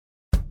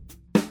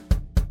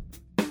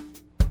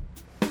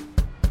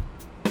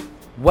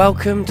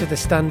Welcome to the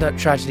Stand Up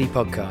Tragedy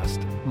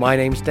podcast. My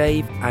name's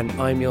Dave and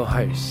I'm your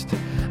host.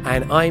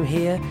 And I'm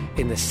here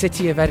in the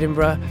city of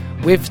Edinburgh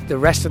with the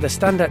rest of the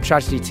Stand Up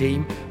Tragedy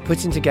team,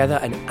 putting together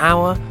an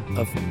hour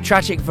of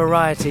tragic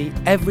variety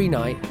every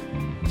night,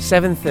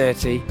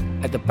 7:30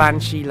 at the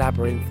Banshee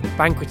Labyrinth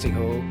Banqueting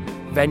Hall,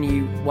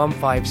 venue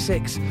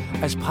 156,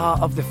 as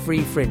part of the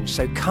Free Fringe.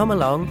 So come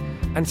along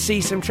and see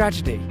some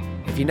tragedy.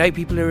 If you know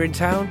people who are in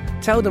town,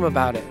 tell them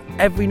about it.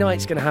 Every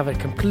night's going to have a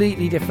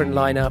completely different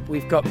lineup.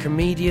 We've got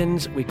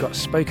comedians, we've got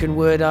spoken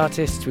word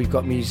artists, we've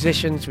got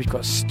musicians, we've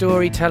got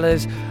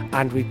storytellers,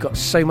 and we've got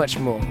so much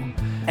more.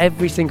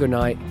 Every single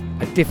night,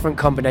 a different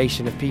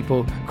combination of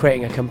people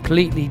creating a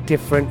completely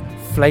different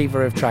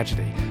flavour of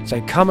tragedy.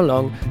 So come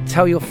along,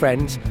 tell your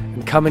friends,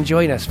 and come and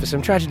join us for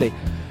some tragedy.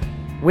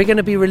 We're going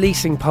to be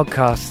releasing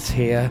podcasts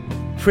here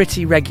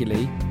pretty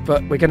regularly,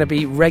 but we're going to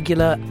be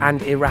regular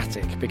and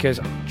erratic because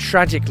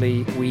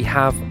tragically we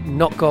have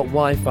not got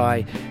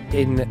Wi-Fi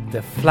in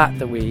the flat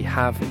that we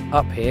have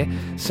up here,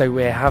 so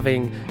we're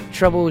having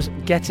troubles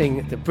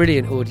getting the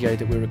brilliant audio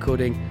that we're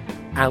recording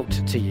out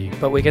to you.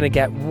 But we're going to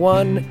get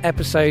one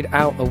episode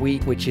out a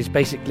week, which is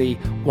basically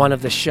one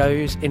of the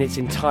shows in its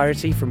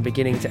entirety from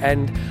beginning to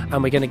end,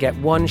 and we're going to get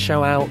one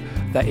show out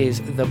that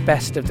is the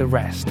best of the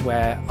rest,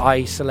 where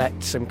I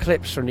select some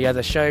clips from the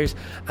other shows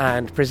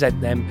and present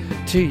them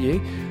to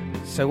you.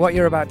 So what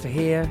you're about to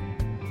hear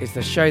is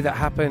the show that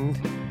happened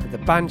at the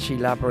Banshee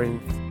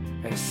Labyrinth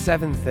at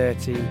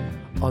 7:30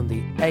 on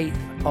the 8th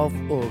of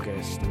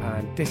August.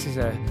 And this is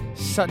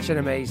such an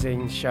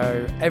amazing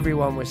show.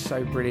 Everyone was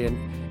so brilliant.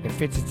 It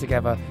fitted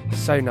together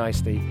so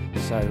nicely.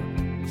 So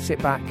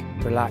sit back,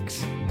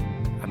 relax,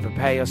 and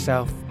prepare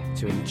yourself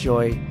to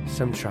enjoy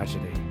some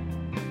tragedy.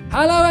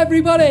 Hello,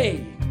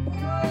 everybody!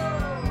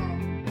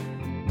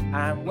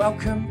 And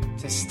welcome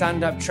to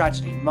Stand Up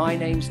Tragedy. My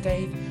name's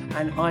Dave,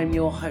 and I'm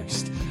your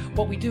host.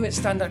 What we do at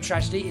Stand Up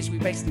Tragedy is we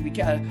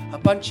get a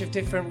bunch of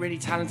different really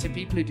talented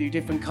people who do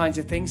different kinds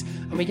of things,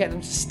 and we get them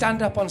to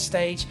stand up on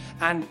stage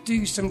and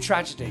do some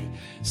tragedy.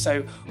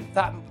 So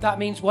that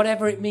means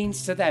whatever it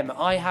means to them.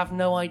 I have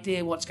no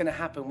idea what's going to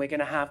happen. We're going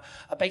to have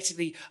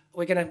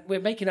we're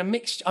making a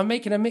mixture. I'm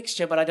making a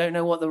mixture, but I don't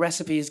know what the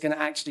recipe is going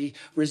to actually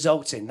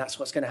result in. That's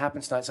what's going to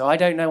happen tonight. So I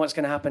don't know what's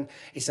going to happen.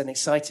 It's an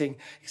exciting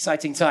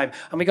time,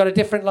 and we got a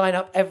different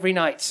lineup every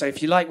night. So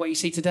if you like what you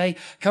see today,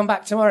 come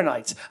back tomorrow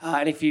night,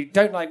 and if you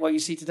don't like what you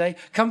see today,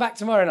 come back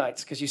tomorrow night,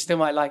 because you still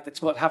might like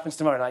what happens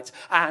tomorrow night.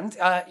 And,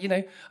 I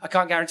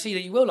can't guarantee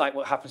that you will like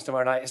what happens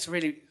tomorrow night. It's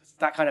really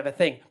that kind of a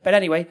thing. But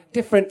anyway,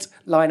 different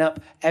lineup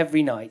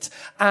every night.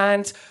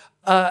 And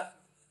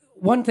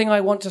one thing I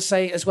want to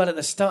say as well at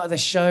the start of the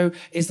show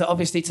is that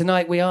obviously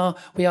tonight we are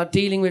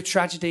dealing with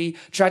tragedy.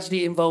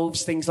 Tragedy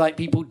involves things like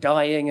people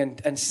dying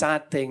and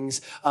sad things.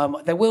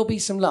 There will be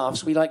some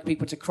laughs. We like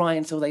people to cry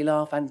until they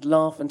laugh and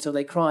laugh until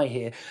they cry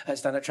here at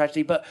Stand Up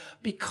Tragedy. But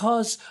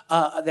because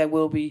there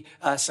will be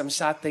some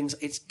sad things,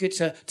 it's good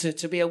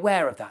to be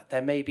aware of that.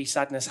 There may be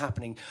sadness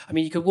happening. I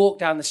mean, you could walk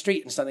down the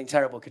street and something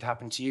terrible could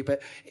happen to you,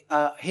 but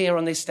here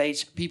on this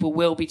stage, people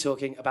will be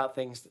talking about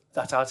things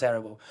that are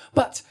terrible,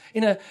 but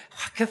in a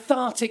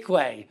cathartic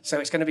way. So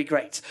it's going to be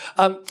great.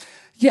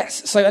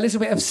 Yes, so a little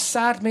bit of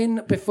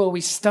sadmin before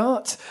we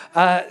start.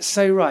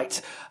 So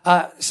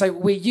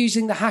we're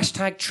using the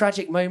hashtag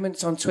tragic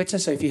moments on Twitter.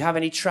 So if you have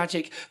any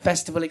tragic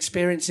festival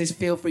experiences,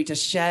 feel free to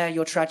share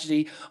your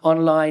tragedy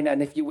online, and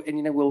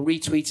we'll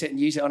retweet it and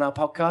use it on our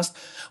podcast,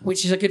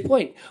 which is a good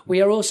point.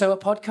 We are also a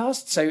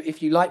podcast, so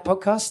if you like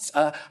podcasts,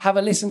 have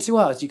a listen to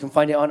ours. You can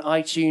find it on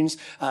iTunes,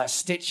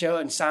 Stitcher,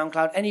 and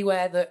SoundCloud,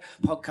 anywhere that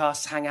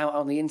podcasts hang out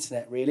on the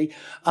internet, really.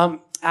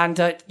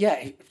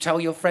 Tell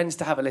your friends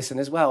to have a listen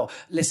as well.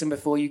 Listen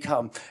before you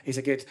come is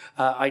a good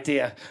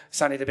idea.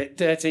 Sounded a bit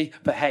dirty,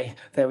 but hey,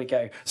 there we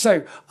go.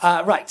 So,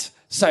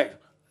 So,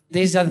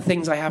 these are the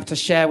things I have to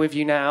share with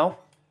you now.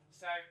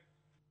 So,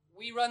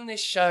 we run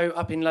this show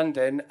up in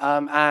London,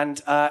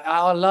 and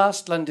our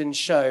last London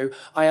show,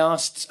 I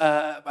asked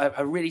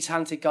a really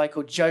talented guy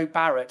called Joe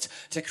Barrett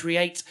to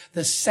create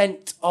the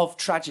scent of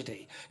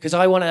tragedy, because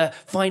I want to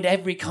find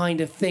every kind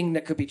of thing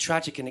that could be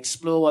tragic and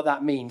explore what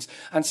that means.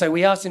 And so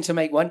we asked him to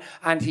make one,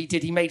 and he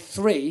did. He made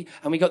 3,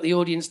 and we got the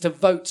audience to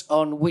vote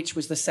on which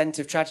was the scent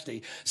of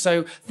tragedy.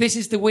 So this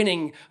is the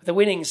winning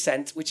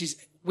scent, which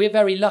is... We're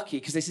very lucky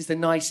because this is the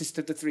nicest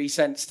of the 3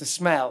 scents to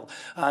smell.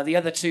 The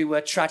other 2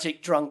 were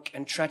tragic drunk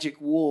and tragic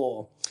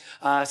war.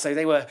 So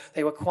they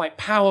were quite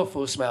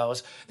powerful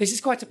smells. This is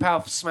quite a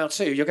powerful smell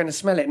too. You're going to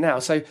smell it now.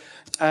 So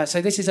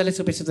this is a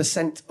little bit of the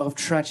scent of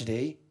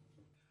tragedy.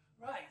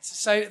 Right.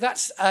 So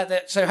that's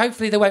so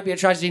hopefully there won't be a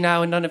tragedy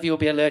now, and none of you will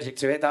be allergic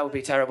to it. That would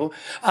be terrible.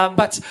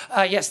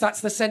 Yes,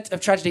 that's the scent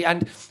of tragedy.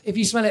 And if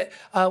you smell it,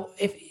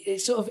 if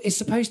it's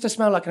supposed to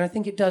smell like, and I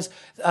think it does,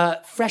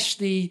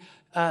 freshly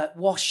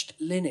washed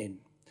linen.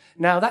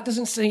 Now, that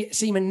doesn't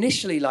seem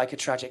initially like a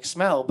tragic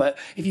smell, but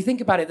if you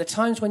think about it, the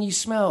times when you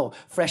smell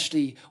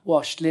freshly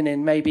washed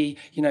linen, maybe,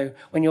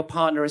 when your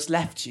partner has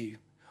left you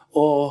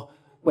or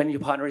when your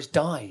partner has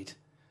died.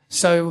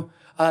 So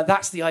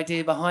That's the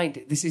idea behind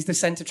it. This is the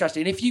centre of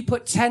tragedy. And if you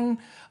put £10,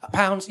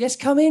 yes,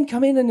 come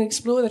in and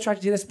explore the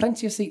tragedy. There's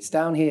plenty of seats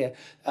down here.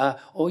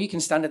 Or you can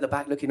stand at the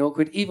back looking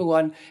awkward. Either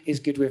one is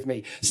good with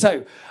me.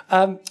 So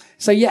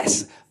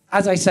yes,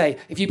 as I say,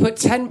 if you put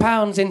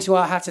 £10 into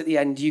our hat at the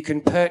end, you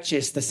can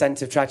purchase the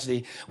Centre of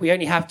Tragedy. We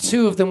only have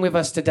 2 of them with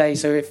us today,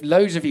 so if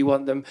loads of you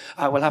want them,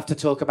 we'll have to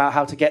talk about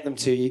how to get them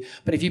to you.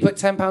 But if you put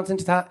 £10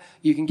 into that,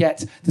 you can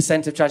get the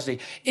Centre of Tragedy.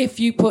 If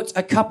you put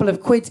a couple of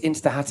quid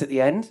into the hat at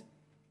the end,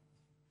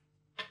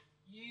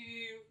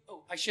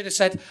 I should have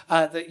said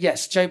that,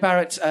 yes, Joe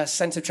Barrett,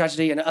 Centre of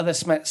Tragedy, and other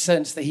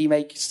scents that he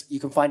makes, you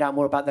can find out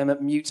more about them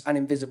at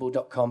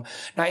muteandinvisible.com.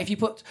 Now, if you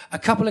put a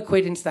couple of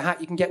quid into the hat,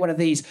 you can get one of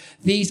these.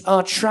 These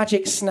are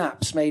tragic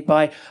snaps made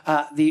by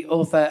the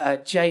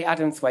author Jay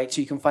Adamthwaite,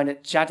 who you can find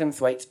at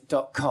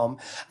jadamthwaite.com.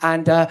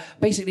 And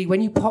basically,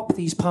 when you pop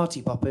these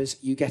party poppers,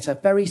 you get a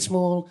very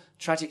small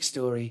tragic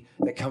story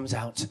that comes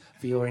out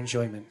for your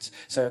enjoyment.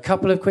 So a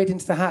couple of quid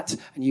into the hat,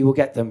 and you will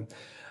get them.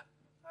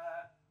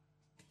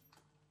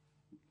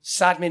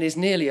 Sadmin is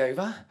nearly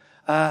over.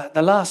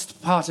 The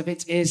last part of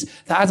it is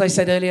that, as I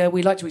said earlier,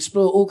 we like to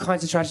explore all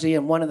kinds of tragedy,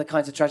 and one of the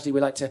kinds of tragedy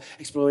we like to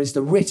explore is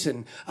the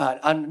written,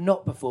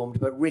 not performed,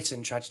 but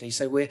written tragedy.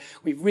 So we've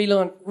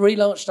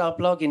relaunched our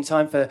blog in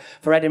time for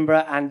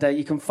Edinburgh, and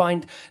you can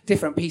find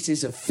different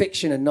pieces of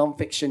fiction and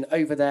non-fiction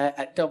over there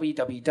at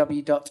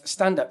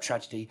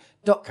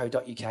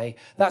www.standuptragedy.co.uk.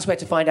 That's where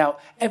to find out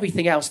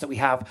everything else that we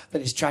have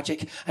that is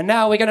tragic. And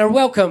now we're going to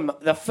welcome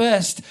the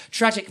first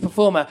tragic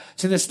performer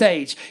to the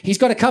stage. He's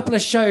got a couple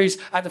of shows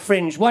at the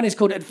Fringe. One is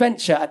called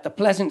Adventure at the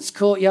Pleasance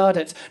Courtyard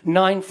at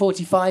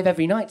 9:45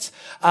 every night.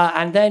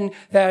 And then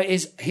there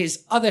is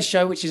his other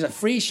show, which is a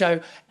free show.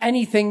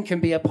 Anything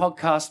Can Be a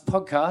Podcast.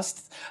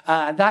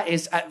 That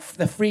is at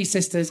the Free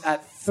Sisters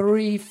at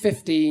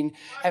 3:15.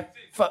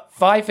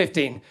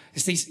 5:15.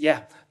 It's these,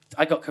 yeah.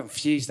 I got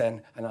confused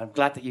then, and I'm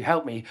glad that you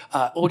helped me.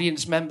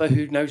 Audience member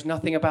who knows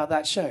nothing about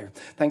that show.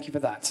 Thank you for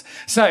that.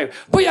 So,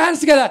 put your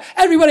hands together,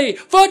 everybody,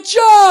 for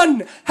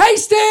John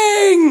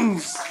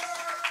Hastings!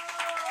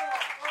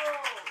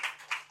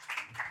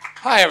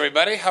 Hi,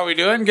 everybody. How are we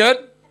doing?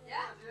 Good? Yeah.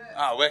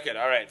 Oh, wicked.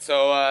 All right.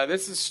 So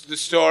this is the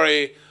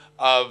story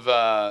of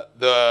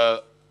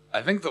the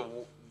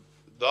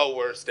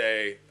worst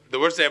day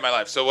of my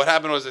life. So what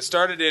happened was I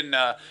started in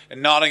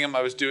Nottingham.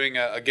 I was doing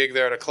a gig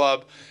there at a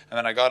club, and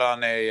then I got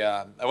on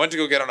I went to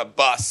go get on a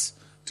bus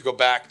to go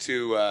back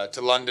to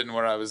London,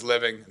 where I was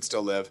living and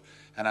still live.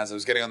 And as I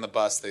was getting on the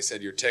bus, they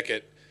said, your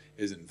ticket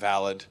isn't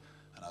valid.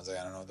 And I was like,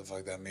 I don't know what the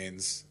fuck that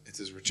means. It's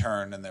his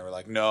return. And they were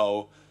like,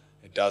 no,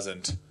 it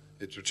doesn't.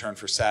 It's returned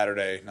for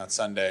Saturday, not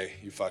Sunday.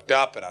 You fucked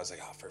up. And I was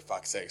like, oh, for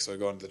fuck's sake. So I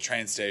go into the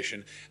train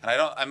station. And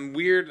I'm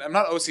weird. I'm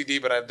not OCD,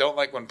 but I don't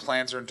like when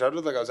plans are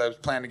interrupted. Like I was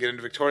planning to get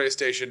into Victoria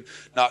Station,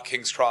 not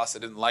King's Cross. I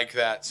didn't like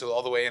that. So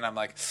all the way in, I'm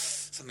like,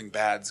 something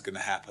bad's going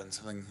to happen.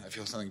 I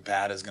feel something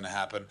bad is going to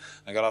happen.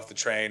 I got off the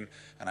train,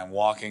 and I'm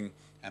walking,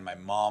 and my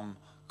mom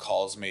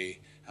calls me.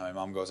 And my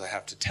mom goes, I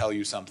have to tell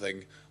you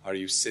something. Are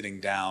you sitting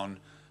down?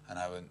 And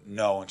I went,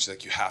 no. And she's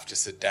like, you have to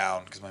sit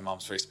down, because my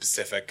mom's very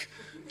specific.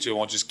 She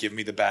won't just give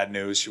me the bad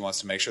news. She wants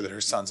to make sure that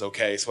her son's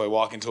okay. So I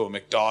walk into a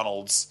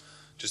McDonald's,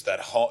 just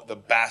the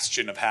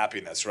bastion of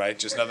happiness, right?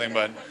 Just nothing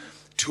but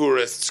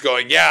tourists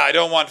going, yeah, I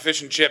don't want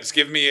fish and chips.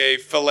 Give me a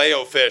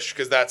Filet-O-Fish,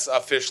 because that's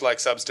a fish-like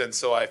substance,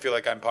 so I feel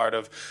like I'm part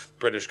of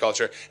British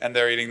culture. And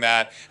they're eating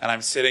that, and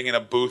I'm sitting in a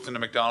booth in a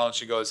McDonald's.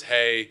 She goes,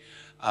 hey,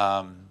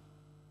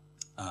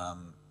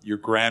 your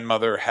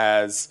grandmother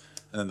has...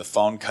 And then the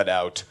phone cut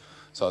out.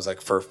 So I was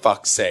like, for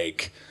fuck's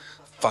sake.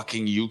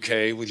 Fucking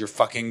UK with your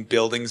fucking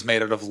buildings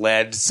made out of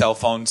lead. Cell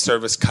phone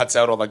service cuts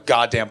out all the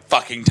goddamn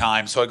fucking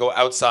time. So I go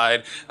outside,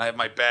 and I have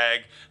my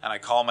bag, and I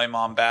call my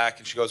mom back,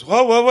 and she goes,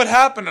 whoa, what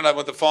happened? And I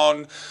went, the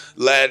phone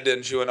lead,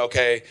 and she went,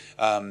 okay,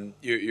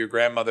 your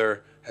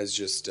grandmother has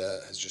just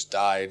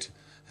died.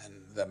 And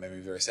that made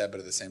me very sad,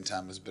 but at the same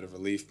time, it was a bit of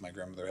relief. My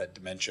grandmother had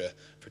dementia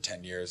for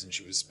 10 years, and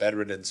she was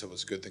bedridden, so it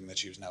was a good thing that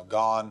she was now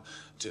gone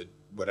to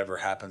whatever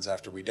happens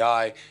after we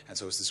die. And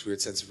so it was this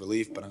weird sense of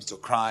relief, but I'm still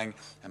crying,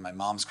 and my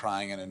mom's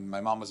crying, and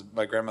my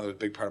grandmother was a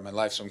big part of my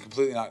life, so I'm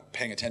completely not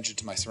paying attention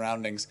to my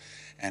surroundings,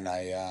 and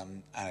I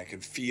can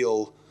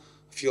feel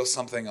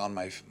something on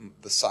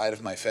the side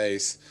of my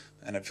face,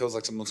 and it feels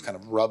like someone's kind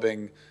of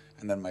rubbing,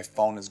 and then my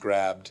phone is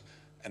grabbed,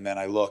 and then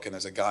I look, and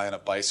there's a guy on a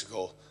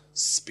bicycle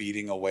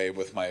speeding away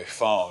with my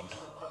phone.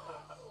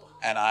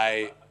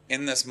 And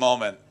in this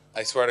moment,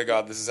 I swear to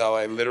God, this is how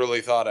I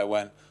literally thought. I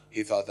went,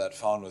 he thought that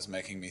phone was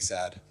making me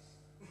sad.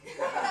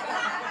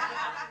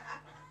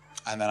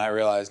 And then I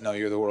realized, no,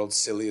 you're the world's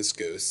silliest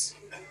goose.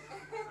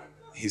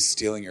 He's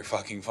stealing your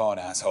fucking phone,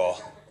 asshole.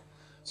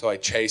 So I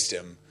chased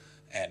him,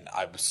 and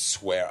I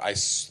swear,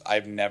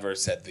 I've never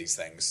said these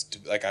things.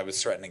 Like, I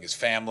was threatening his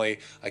family.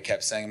 I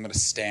kept saying, I'm going to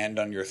stand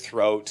on your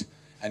throat,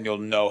 and you'll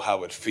know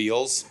how it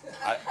feels.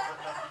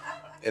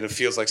 It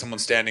feels like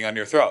someone's standing on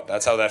your throat.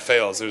 That's how that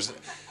feels.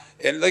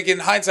 And like in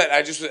hindsight,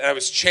 I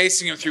was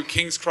chasing him through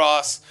King's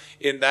Cross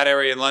in that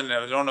area in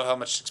London. I don't know how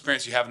much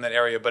experience you have in that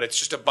area, but it's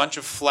just a bunch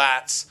of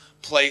flats,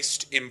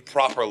 placed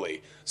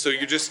improperly. So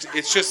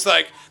it's just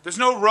like, there's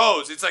no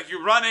rows. It's like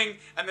you're running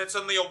and then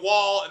suddenly a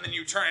wall and then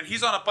you turn. And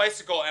he's on a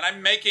bicycle and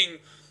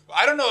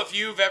I don't know if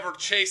you've ever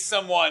chased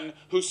someone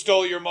who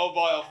stole your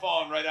mobile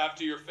phone right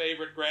after your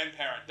favorite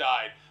grandparent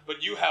died,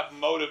 but you have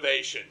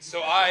motivation.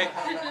 So I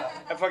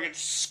am fucking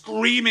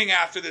screaming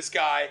after this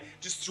guy,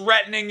 just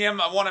threatening him.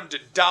 I want him to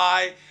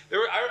die.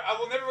 I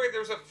will never forget,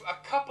 there was a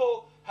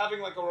couple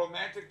having like a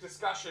romantic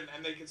discussion,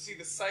 and they could see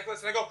the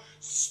cyclist, and I go,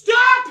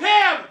 "Stop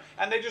him!"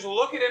 And they just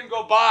look at him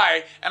go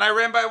by, and I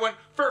ran by and went,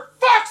 "For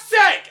fuck's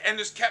sake!" and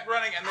just kept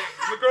running, and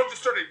the girl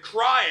just started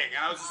crying,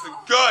 and I was just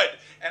like, "Good,"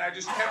 and I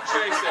just kept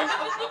chasing.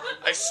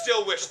 I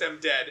still wish them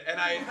dead, and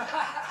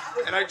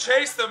I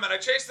chased them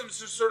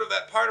to sort of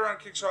that part around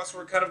King's Cross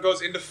where it kind of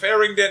goes into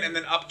Farringdon and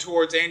then up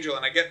towards Angel,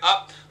 and I get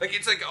up, like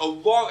it's like a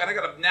long, and I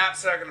got a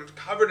knapsack, and I'm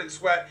covered in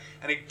sweat,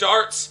 and he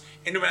darts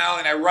into an alley,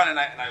 and I run, and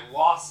I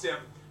lost him.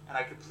 And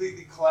I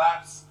completely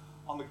collapse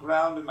on the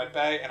ground in my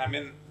bag, and I'm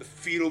in the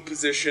fetal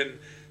position,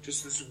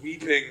 just this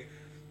weeping,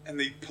 and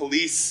the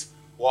police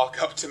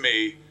walk up to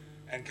me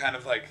and kind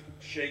of like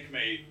shake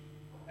me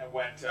and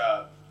went,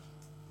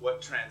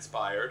 "What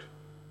transpired?"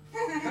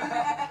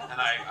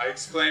 And I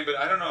explained, but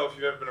I don't know if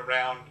you've ever been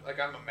around, like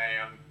I'm a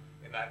man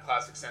in that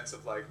classic sense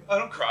of like, I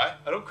don't cry,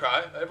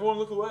 everyone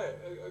look away,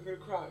 I'm gonna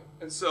cry.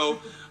 And so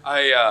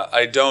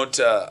I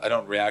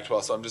don't react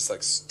well, so I'm just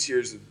like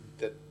tears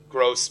that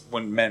gross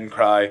when men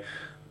cry.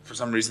 For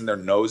some reason their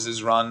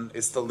noses run.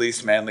 It's the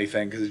least manly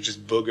thing because it's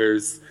just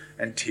boogers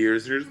and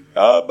tears. They're just,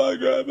 my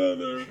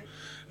grandmother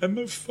and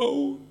my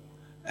phone.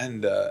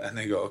 And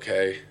they go,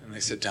 okay. And they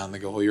sit down. They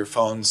go, well, your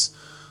phone's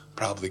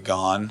probably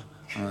gone.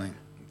 I'm like,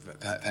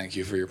 thank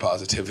you for your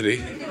positivity.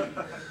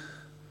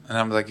 And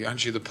I'm like,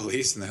 aren't you the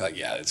police? And they're like,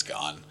 yeah, it's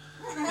gone.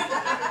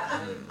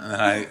 And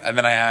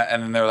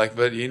then they're like,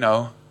 but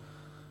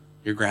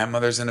your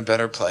grandmother's in a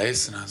better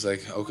place. And I was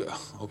like,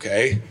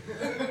 okay.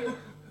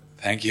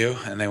 Thank you.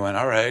 And they went,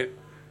 all right.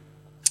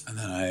 And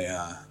then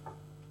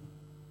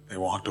they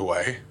walked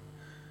away.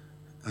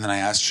 And then I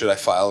asked, should I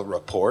file a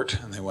report?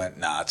 And they went,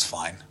 nah, it's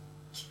fine.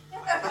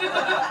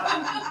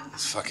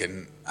 It's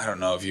fucking, I don't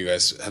know if you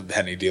guys have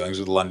had any dealings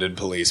with London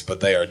police, but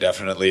they are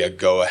definitely a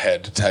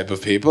go-ahead type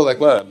of people. Like,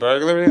 what,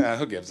 burglary?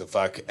 Who gives a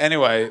fuck?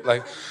 Anyway,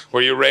 like,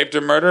 were you raped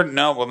or murdered?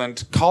 No, well then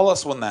call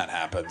us when that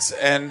happens.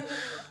 And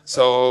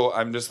so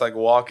I'm just like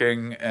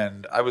walking,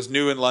 and I was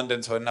new in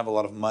London, so I didn't have a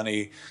lot of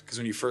money, because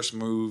when you first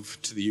move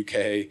to the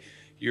UK,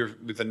 you're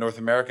with the North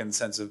American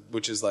sense of,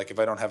 which is like, if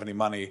I don't have any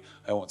money,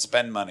 I won't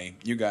spend money.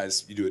 You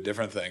guys, you do a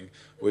different thing,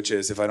 which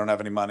is if I don't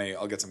have any money,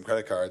 I'll get some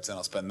credit cards and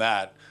I'll spend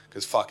that,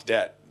 because fuck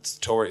debt. It's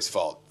Tory's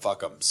fault. Fuck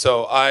them.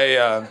 So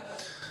I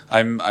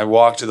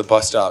walk to the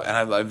bus stop,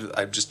 and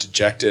I'm just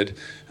dejected,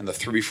 and the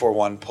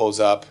 341 pulls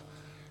up,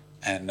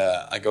 and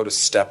I go to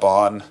step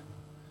on,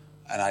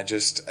 and I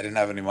didn't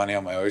have any money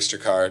on my Oyster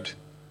card,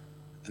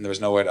 and there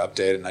was no way to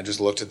update it, and I just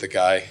looked at the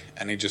guy,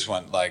 and he just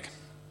went like,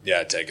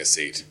 yeah, take a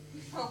seat.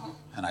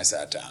 And I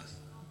sat down.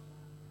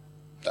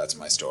 That's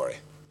my story.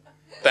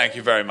 Thank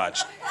you very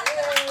much.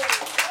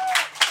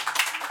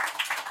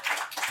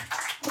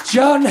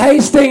 John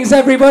Hastings,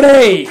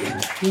 everybody!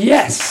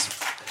 Yes.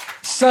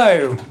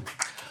 So,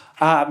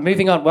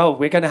 moving on. Well,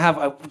 we're going to have...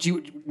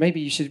 maybe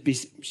you should be...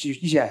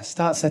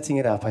 start setting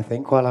it up, I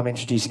think, while I'm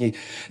introducing you.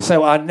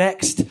 So our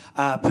next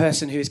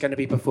person who is going to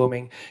be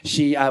performing,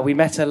 we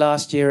met her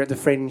last year at the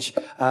Fringe,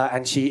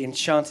 and she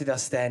enchanted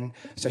us then.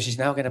 So she's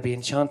now going to be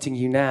enchanting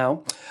you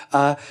now.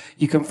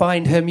 You can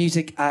find her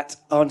music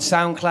on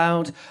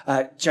SoundCloud.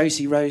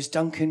 Josie Rose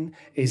Duncan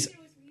is...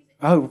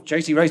 Oh,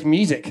 Josie Rose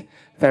Music.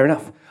 Fair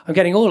enough. I'm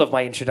getting all of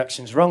my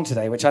introductions wrong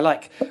today, which I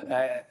like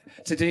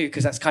to do,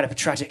 because that's kind of a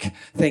tragic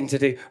thing to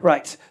do.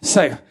 Right,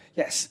 so,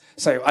 yes.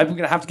 So I'm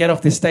going to have to get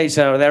off this stage,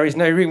 so there is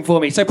no room for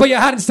me. So put your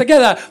hands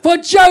together for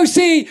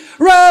Josie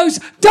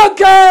Rose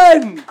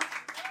Duncan!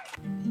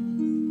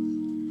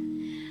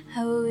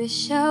 I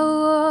wish I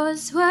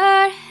was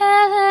where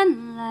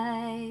Helen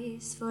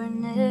lies, for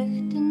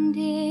night and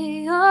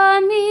day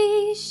on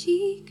me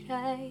she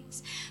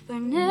cries, for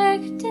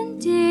night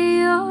and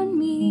day on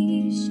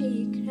me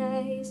she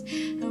cries.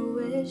 I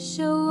wish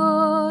I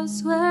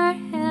was where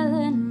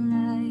Helen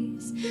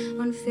lies,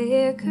 on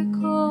fair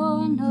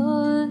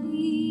Kirkconnell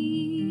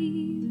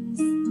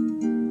leaves.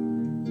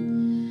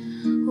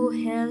 Oh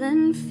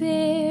Helen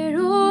fair,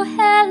 oh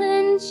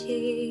Helen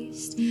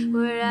chaste,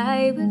 were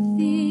I with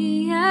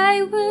thee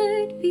I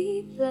would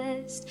be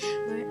blessed,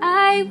 were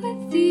I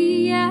with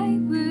thee I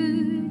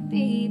would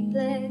be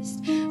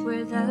blessed,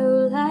 where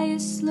thou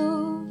liest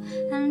low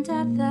and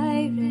at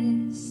thy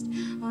rest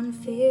on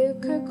fair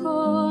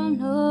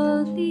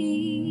Kirkconnell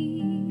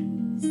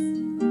leaves.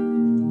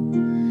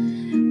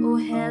 O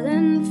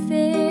Helen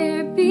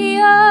fair,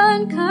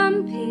 beyond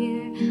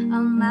compare,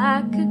 I'll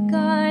make a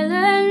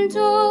garland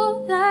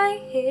o' thy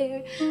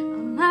hair, I'll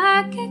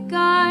make a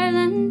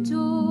garland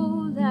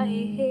o' thy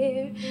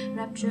hair,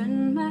 wrapped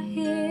round my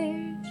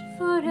heart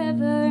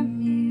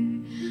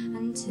forevermore,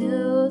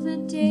 until the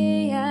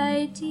day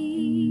I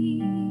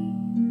die.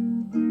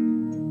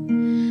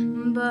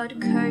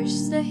 But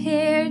curse the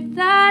hair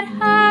that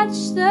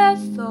hatched the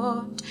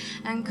thought,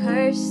 and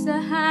curse the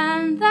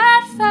hand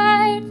that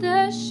fired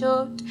the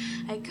shot.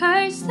 I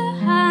curse the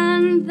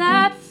hand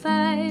that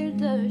fired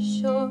the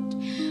shot,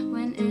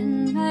 when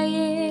in my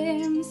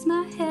arms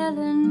my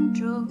Helen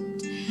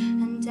dropped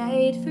and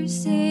died for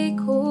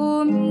sake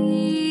of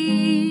me.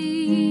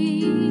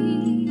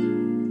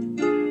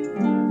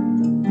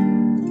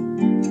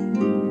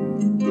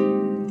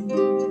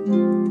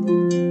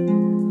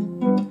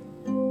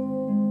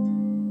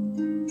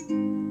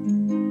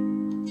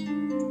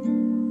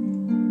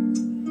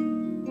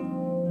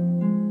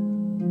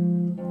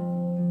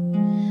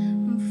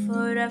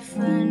 I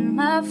found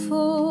my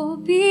foe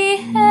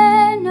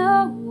behind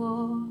a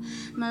wall.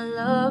 My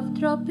love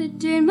dropped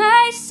down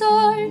my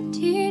sword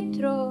to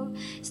draw.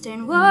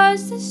 Stern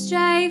was the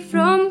strife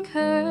from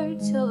Kerr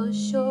till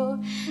shore,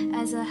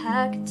 as I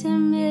hacked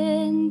him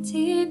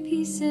into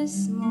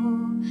pieces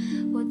small.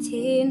 What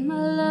ta'en my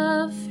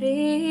love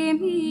frae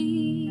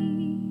me?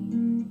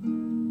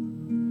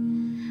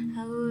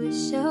 I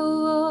wish I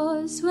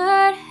was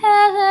where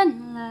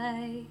Helen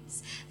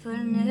lies, for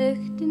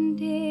night and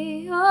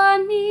day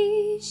on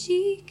me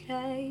she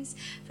cries,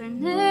 for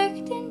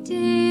night and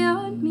day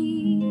on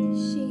me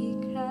she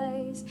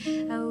cries.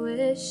 I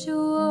wish I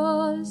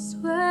was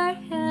where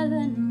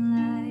Helen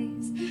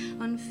lies,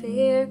 on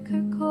fair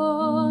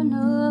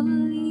Kirkconnell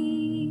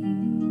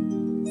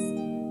leaves.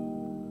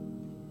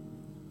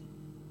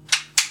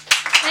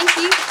 Thank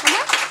you so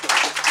much.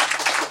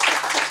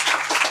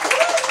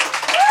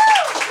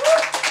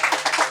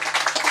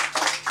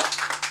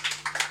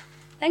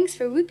 Thanks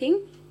for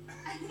whooping.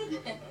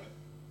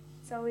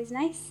 It's always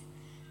nice.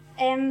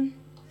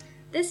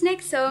 This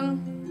next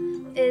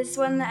song is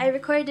one that I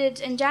recorded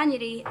in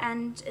January,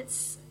 and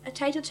it's a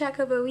title track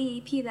of a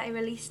wee EP that I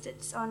released.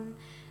 It's on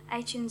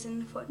iTunes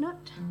and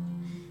whatnot.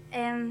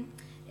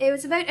 It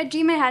was about a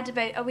dream I had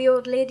about a wee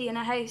old lady in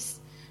a house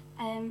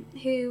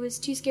who was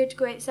too scared to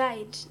go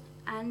outside,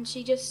 and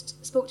she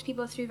just spoke to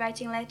people through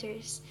writing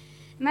letters.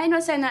 It might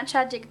not sound that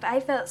tragic, but I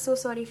felt so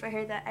sorry for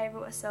her that I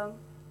wrote a song,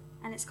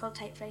 and it's called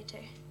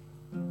Typewriter.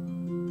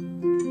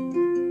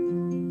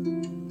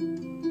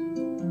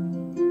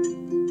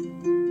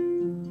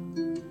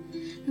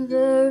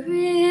 The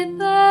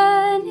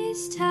ribbon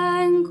is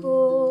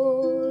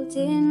tangled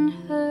in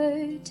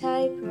her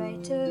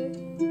typewriter.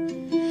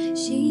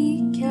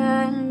 She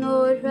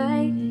cannot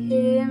write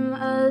him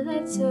a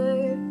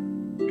letter.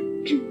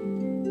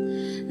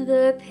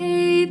 The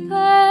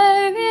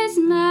paper is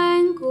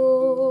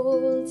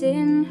mangled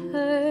in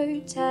her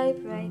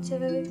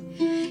typewriter.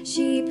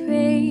 She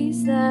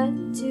prays that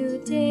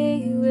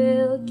today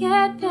will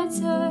get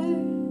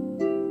better.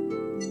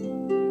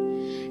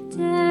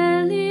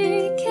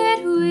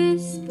 Delicate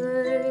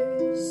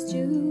whispers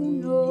do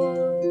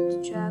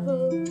not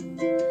travel,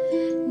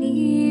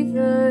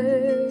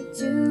 neither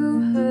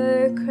do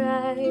her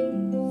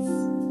cries.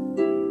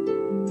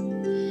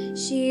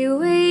 She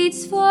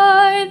waits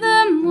for the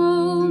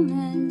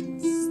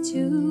moments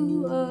to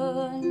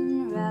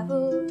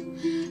unravel,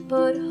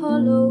 but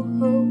hollow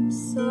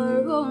hopes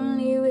are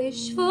only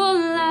wishful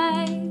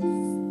lies.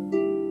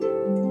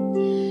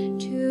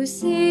 To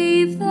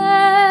save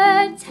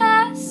the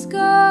task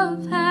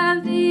of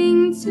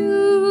having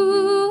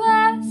to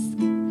ask,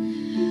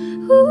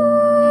 who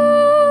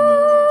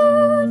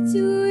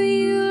do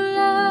you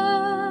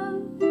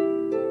love?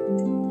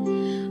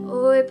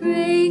 Or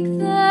break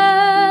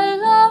the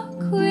lock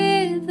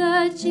with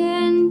a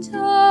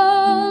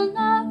gentle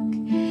knock.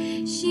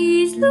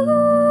 She's losing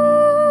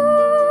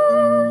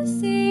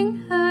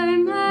her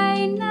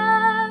mind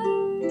now.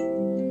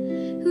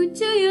 Who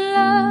do you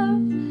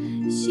love?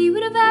 She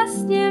would have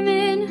asked him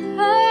in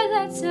her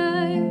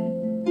letter.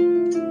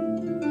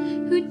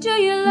 Who do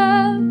you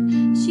love?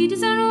 She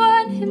doesn't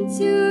want him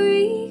to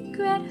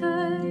regret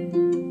her.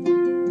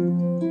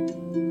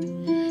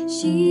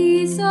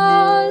 She's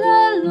all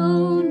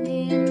alone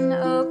in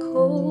a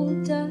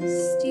cold,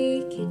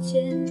 dusty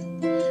kitchen,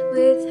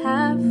 with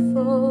half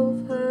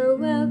of her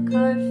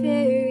well-carved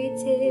fairy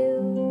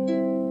tale.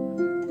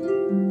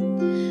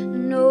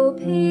 No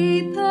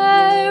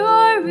paper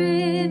or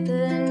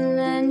ribbon,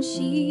 and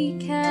she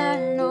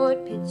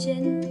cannot pitch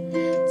in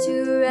to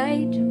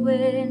write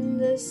when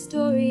the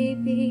story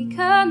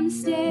becomes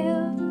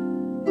stale.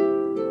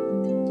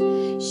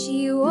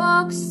 She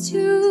walks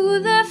to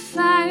the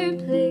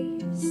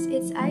fireplace,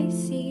 it's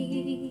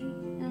icy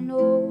and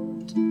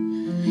old,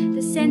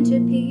 the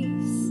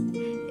centerpiece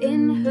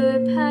in her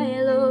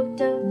pile of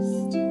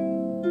dust.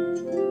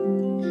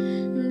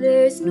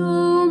 There's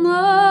no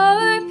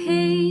more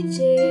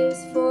pages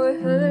for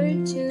her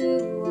to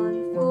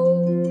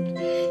unfold.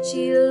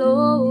 She'll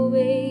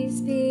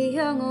always be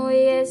young, oh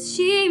yes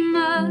she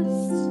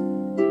must.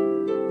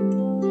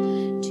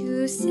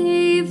 To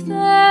save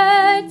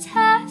the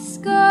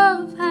task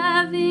of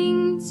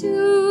having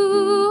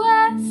to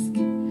ask,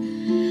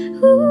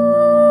 who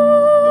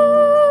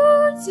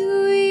do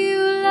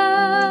you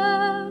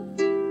love?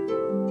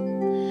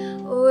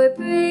 Or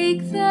break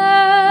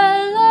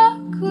the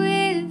lock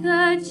with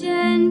a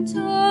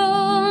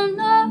gentle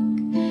knock.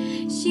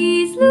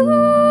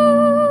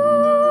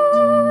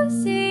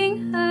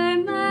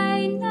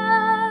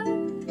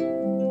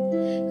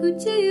 Who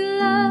do you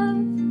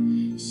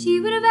love? She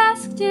would have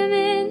asked him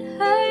in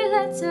her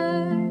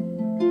letter.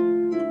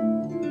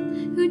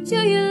 Who do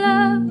you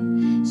love?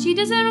 She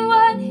doesn't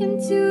want him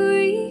to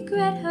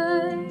regret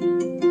her.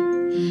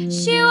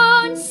 She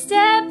won't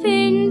step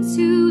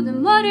into the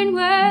modern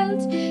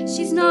world.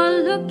 She's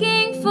not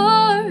looking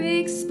for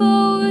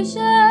exposure.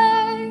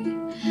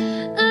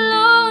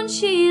 Alone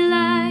she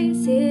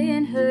lies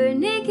in her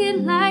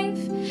naked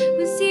life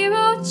with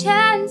zero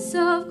chance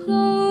of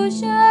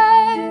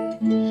closure.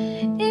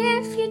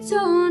 If you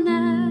don't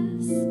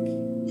ask,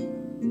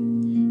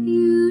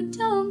 you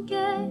don't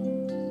get.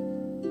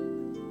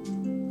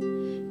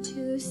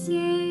 To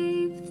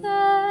save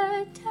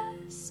the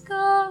task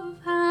of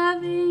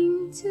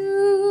having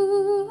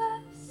to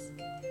ask,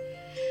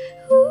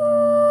 who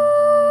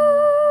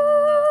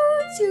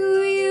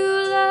do you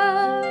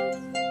love?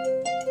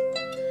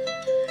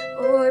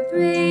 Or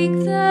break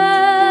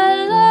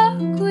the lock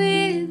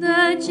with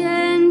a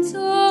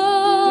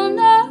gentle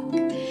knock.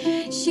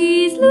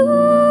 She's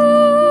losing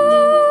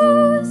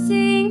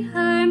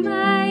her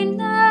mind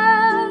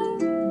now.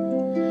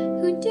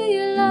 Who do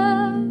you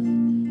love?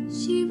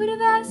 She would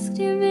have asked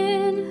him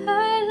in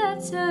her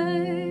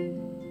letter.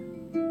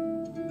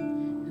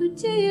 Who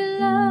do you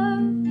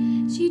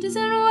love? She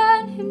doesn't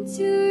want him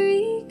to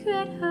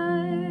regret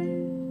her.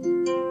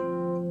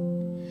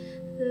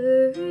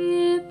 The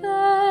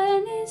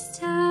ribbon is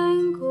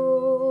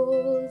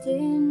tangled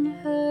in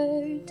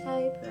her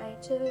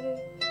typewriter.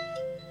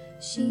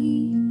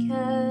 She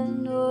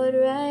cannot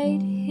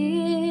write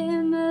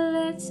him a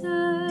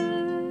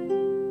letter.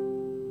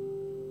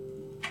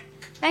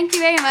 Thank you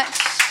very much.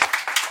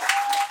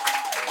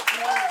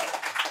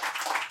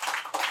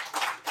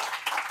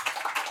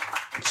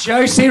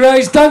 Josie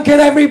Rose Duncan,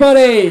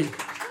 everybody!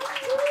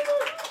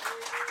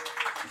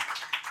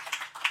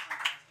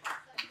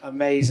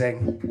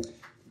 Amazing.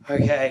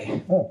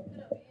 Okay.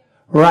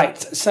 Right,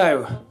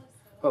 so...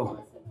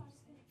 Oh.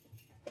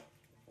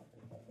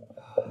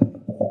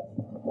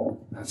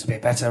 That's a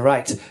bit better,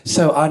 right.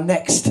 So our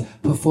next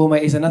performer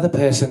is another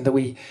person that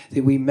we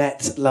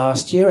met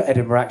last year at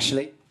Edinburgh,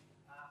 actually.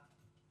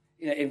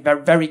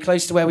 Very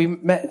close to where we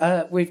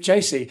met with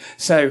Josie.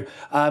 So...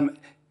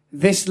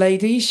 this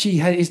lady,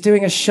 she is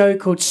doing a show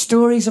called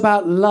Stories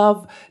About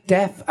Love,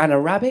 Death and a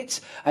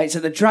Rabbit. It's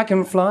at the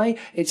Dragonfly.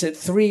 It's at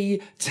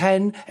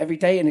 3:10 every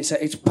day, and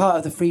it's part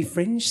of the Free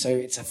Fringe, so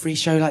it's a free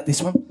show like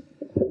this one.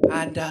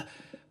 And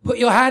put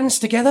your hands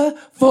together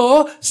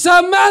for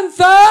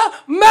Samantha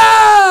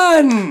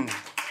Mann!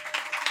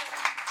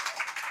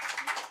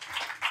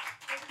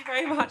 Thank you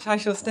very much. I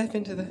shall step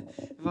into the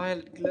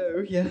violet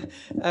glow here.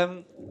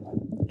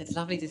 It's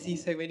lovely to see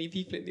so many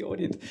people in the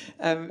audience.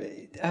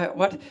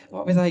 What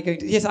was I going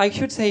to... Yes, I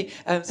should say,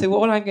 so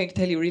all I'm going to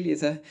tell you really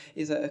is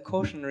a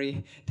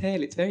cautionary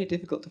tale. It's very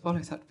difficult to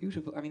follow such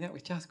beautiful... I mean, that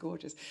was just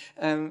gorgeous.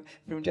 And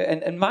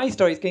my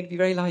story is going to be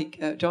very like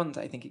John's,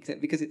 I think,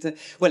 except because it's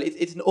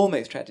it's an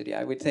almost tragedy,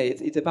 I would say.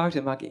 It's about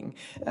a mugging.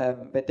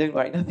 But don't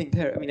worry, nothing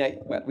terrible. I mean,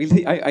 we'll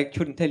see. I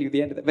shouldn't tell you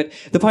the end of it. But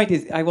the point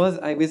is, I was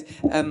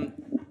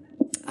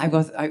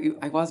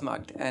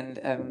mugged, and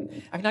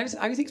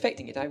I was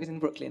expecting it. I was in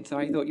Brooklyn, so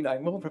I thought,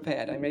 I'm more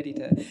prepared. I'm ready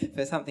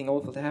for something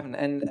awful to happen.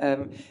 And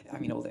I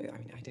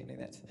don't know,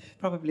 that's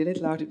probably a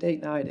little out of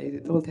date nowadays.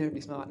 It's all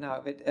terribly smart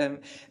now. But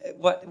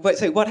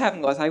what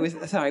happened was I was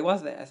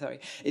there.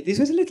 This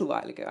was a little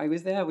while ago. I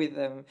was there with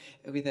a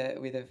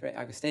friend.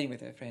 I was staying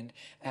with a friend,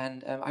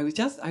 and I was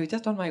just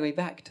on my way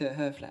back to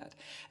her flat,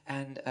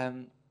 and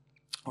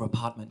or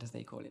apartment as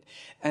they call it,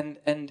 and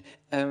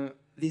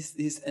this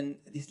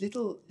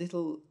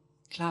little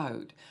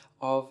cloud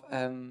of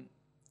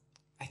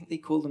I think they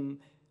call them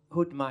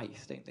hood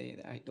mice, don't they?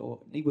 Or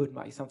neighborhood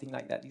mice, something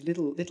like that. These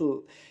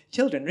little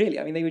children, really.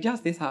 I mean, they were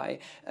just this high,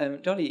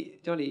 jolly,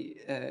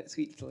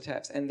 sweet little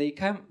chaps, and they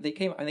came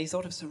and they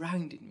sort of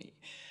surrounded me,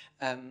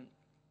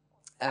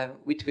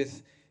 which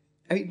was,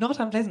 not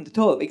unpleasant at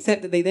all.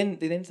 Except that they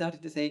then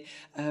started to say,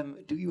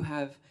 "Do you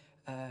have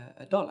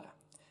a dollar?"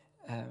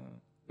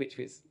 Which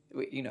was,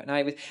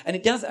 and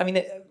it does. I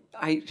mean,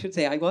 I should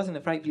say I was in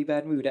a frightfully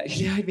bad mood.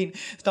 Actually, I'd been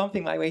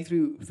stomping my way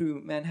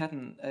through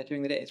Manhattan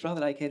during the day. It's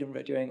rather like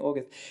Edinburgh during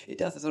August. It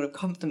does a sort of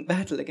constant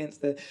battle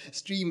against the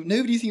stream.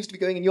 Nobody seems to be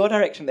going in your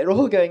direction. They're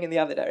all going in the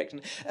other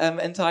direction.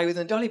 And so I was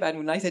in a jolly bad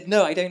mood. And I said,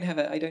 "No, I don't have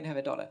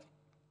a dollar."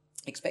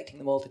 Expecting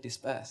them all to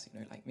disperse,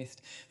 like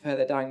mist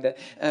further down the.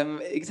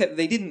 Except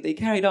they didn't. They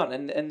carried on,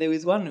 and there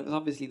was one who was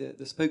obviously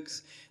the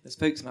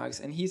spokesmouse,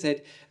 and he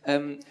said,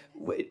 "Do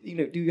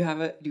you have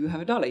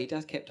a dollar?" He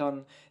just kept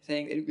on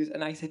saying it was,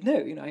 and I said,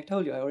 "No, I've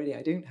told you already.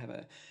 I don't have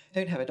a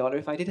dollar.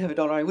 If I did have a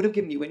dollar, I would have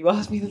given you when you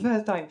asked me the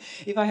first time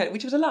if I had,"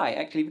 which was a lie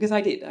actually, because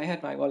I did. I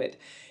had my wallet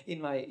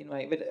in my.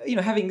 But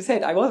having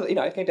said, I wasn't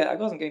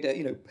going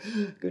to.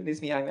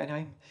 Goodness me,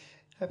 I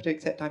have to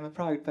accept I'm a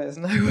proud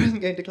person. I wasn't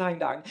going to climb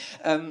down.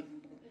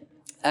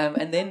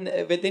 But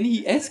then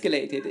he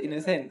escalated in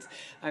a sense.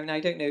 I mean, I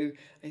don't know.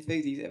 I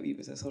suppose he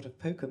was a sort of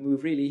poker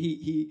move, really.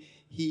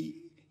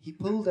 He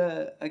pulled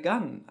a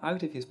gun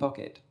out of his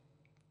pocket,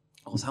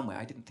 or somewhere.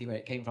 I didn't see where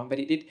it came from, but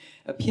it did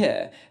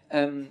appear.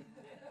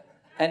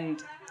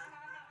 and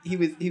he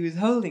was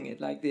holding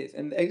it like this,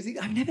 and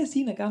I've never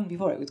seen a gun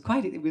before. It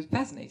was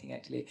fascinating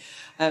actually.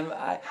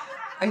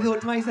 I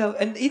thought to myself,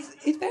 and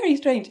it's very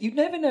strange. You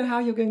never know how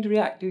you're going to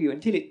react, do you?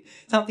 Until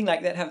something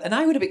like that happens. And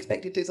I would have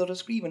expected to sort of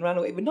scream and run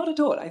away, but not at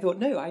all. I thought,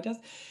 no, I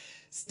just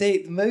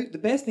stay. The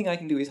best thing I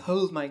can do is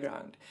hold my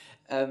ground.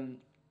 And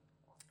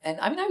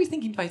I mean, I was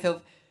thinking to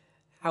myself,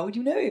 how would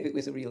you know if it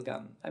was a real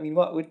gun? I mean,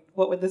 what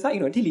would the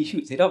sight, until he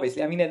shoots it,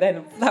 obviously. I mean, and then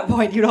at that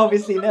point you'd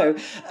obviously know.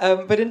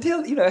 But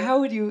until, how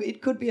would you,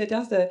 it could be and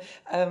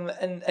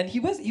he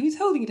was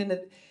holding it in a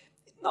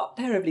not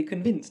terribly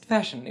convinced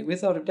fashion. It was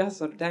sort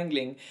of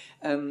dangling,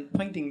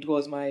 pointing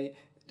towards my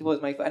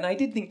foot. And I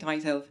did think to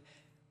myself,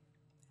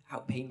 how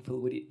painful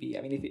would it be?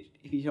 I mean,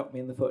 if he shot me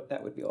in the foot,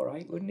 that would be all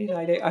right, wouldn't it?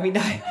 I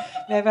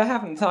never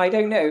happened, so I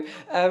don't know.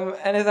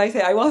 And as I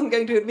say, I wasn't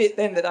going to admit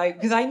then that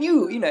because I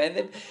knew, and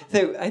then,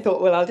 so I thought,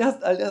 well, I'll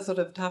just sort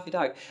of tough it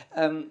out.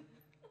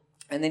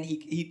 And then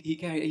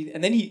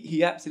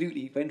he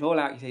absolutely went all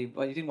out. He said,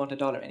 well, he didn't want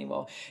 $1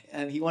 anymore.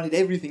 He wanted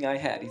everything I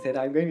had. He said,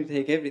 I'm going to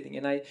take everything.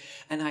 And I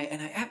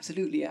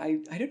absolutely, I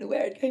don't know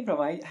where it came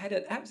from. I had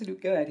an absolute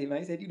go at him.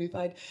 I said,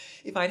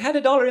 if I'd had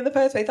 $1 in the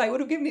first place, I would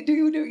have given it to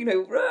you.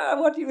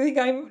 What do you think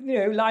I'm,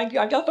 lying to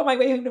you? I'm just on my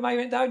way home to my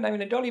rent out, and I'm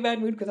in a jolly bad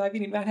mood because I've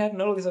been in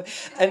Manhattan and all this.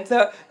 And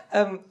so,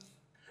 and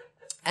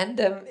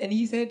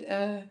he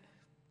said,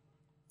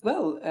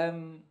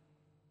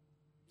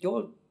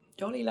 you're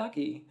jolly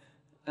lucky.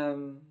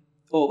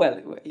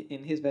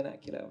 In his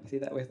vernacular, obviously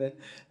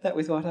that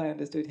was what I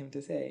understood him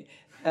to say,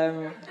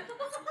 and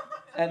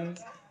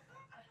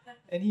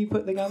he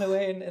put the gun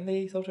away, and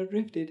they sort of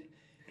drifted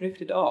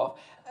off,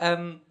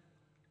 and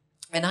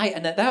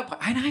at that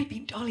point, and I'd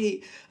been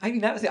jolly. I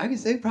mean, I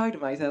was so proud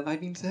of myself. I'd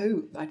been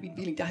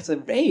feeling just a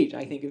rage.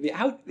 I think of the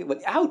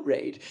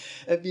outrage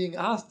of being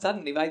asked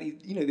suddenly by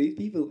these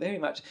people very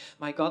much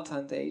my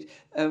godson's age,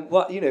 and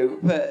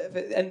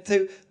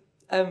so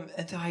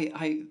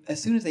I as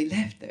soon as they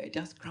left, though, it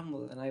just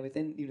crumbled, and I was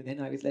then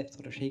I was left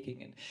sort of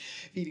shaking and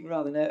feeling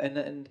rather nervous.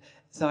 And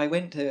so I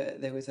went to,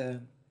 there was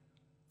a,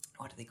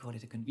 what do they call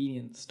it, a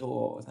convenience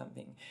store or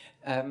something,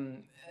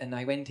 and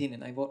I went in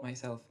and I bought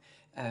myself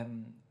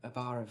a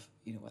bar of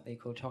what they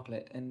call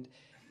chocolate, and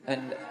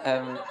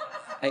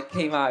I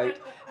came out,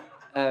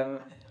 and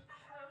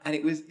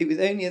it was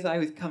only as I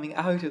was coming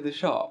out of the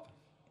shop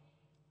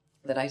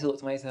that I thought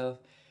to myself,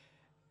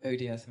 oh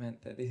dear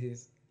Samantha,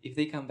 if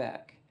they come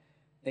back,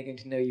 they're going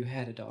to know you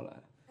had $1.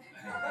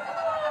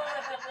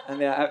 And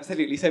they're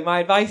absolutely. So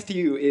my advice to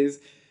you is,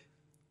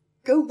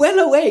 go well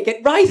away,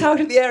 get right out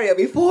of the area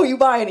before you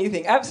buy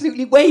anything.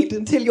 Absolutely wait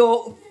until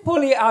you're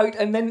fully out,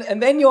 and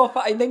then you're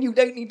fine. Then you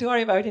don't need to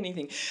worry about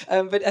anything.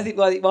 But as it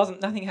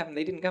wasn't. Nothing happened.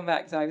 They didn't come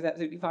back, so I was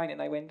absolutely fine. And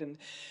I went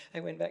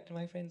back to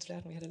my friend's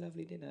flat, and we had a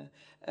lovely dinner.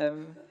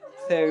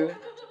 So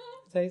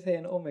I say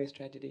an almost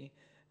tragedy,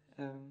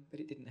 but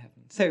it didn't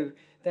happen. So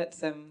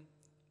that's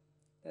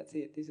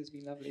it. This has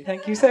been lovely.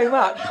 Thank you so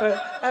much for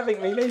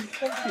having me, Liz.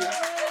 Thank you.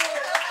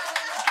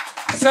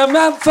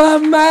 Samantha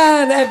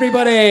Mann,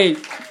 everybody.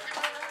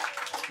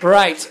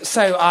 Right,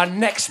 so our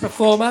next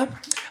performer,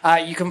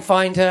 you can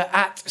find her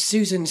at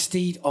Susan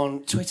Steed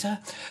on Twitter.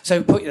 So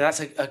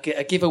that's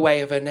a giveaway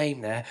of her name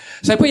there.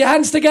 So put your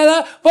hands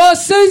together for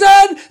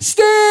Susan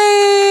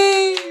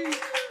Steed!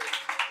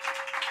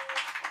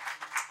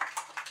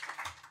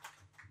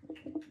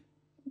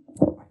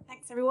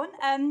 Thanks, everyone.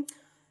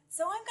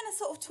 So I'm going to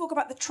sort of talk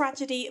about the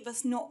tragedy of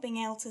us not being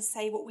able to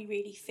say what we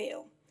really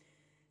feel.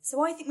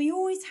 So I think we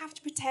always have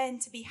to pretend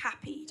to be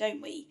happy,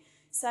 don't we?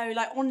 So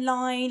like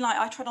online,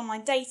 I tried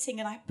online dating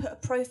and I put a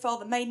profile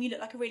that made me look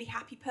like a really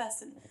happy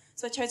person.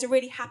 So I chose a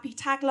really happy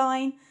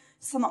tagline.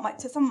 To sum up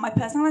my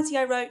personality,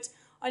 I wrote,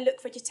 I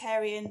look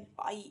vegetarian,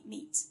 but I eat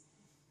meat.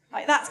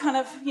 Like that's kind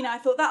of, I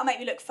thought that'll make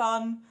me look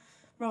fun,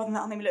 rather than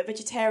that'll make me look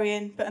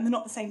vegetarian, and they're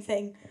not the same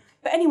thing.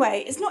 But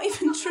anyway, it's not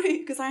even true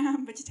because I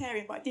am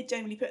vegetarian, but I did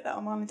generally put that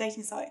on my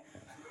dating site.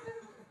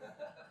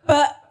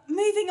 But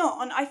moving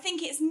on, I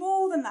think it's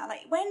more than that.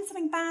 Like when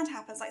something bad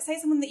happens, like say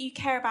someone that you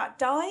care about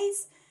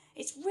dies,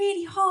 it's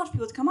really hard for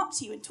people to come up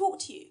to you and talk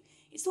to you.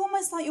 It's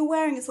almost like you're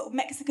wearing a sort of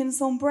Mexican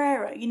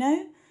sombrero,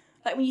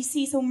 Like when you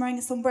see someone wearing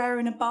a sombrero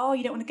in a bar,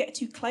 you don't want to get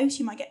too close,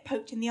 you might get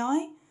poked in the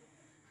eye.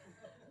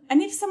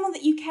 And if someone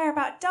that you care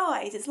about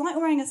dies, it's like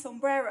wearing a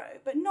sombrero,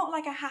 but not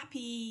like a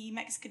happy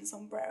Mexican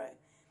sombrero.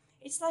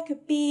 It's like a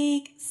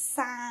big,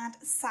 sad,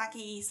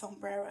 saggy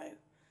sombrero.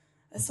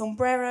 A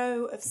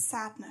sombrero of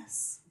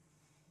sadness.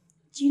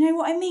 Do you know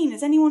what I mean?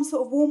 Has anyone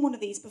sort of worn one of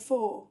these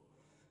before?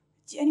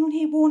 Anyone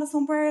here worn a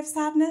sombrero of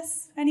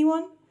sadness?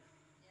 Anyone?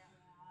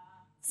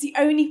 It's the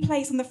only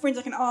place on the Fringe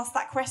I can ask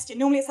that question.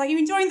 Normally it's like, are you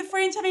enjoying the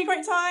Fringe, having a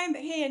great time?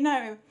 But here,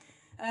 no.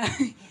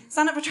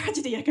 Stand Up for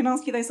Tragedy, I can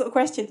ask you those sort of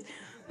questions.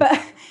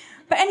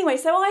 But anyway,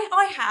 so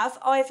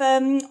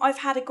I've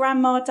had a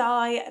grandma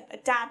die, a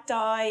dad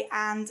die,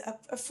 and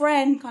a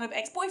friend, kind of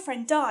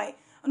ex-boyfriend die.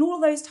 And all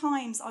of those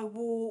times I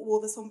wore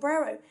the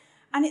sombrero.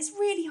 And it's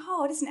really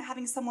hard, isn't it,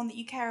 having someone that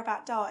you care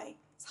about die?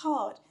 It's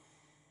hard.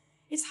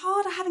 It's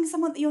harder having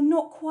someone that you're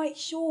not quite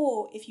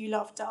sure if you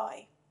love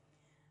die.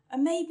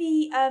 And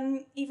maybe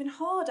even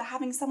harder,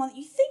 having someone that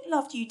you think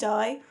loved you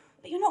die,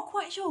 but you're not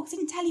quite sure because they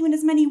didn't tell you in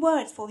as many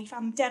words before you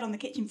found them dead on the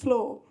kitchen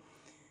floor.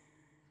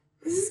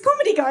 This is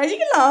comedy, guys. You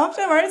can laugh.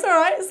 Don't worry, it's all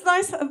right. It's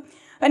nice.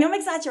 I know I'm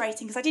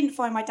exaggerating because I didn't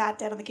find my dad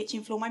dead on the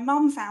kitchen floor. My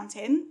mum found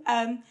him.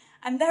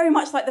 And very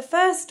much like the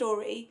first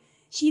story,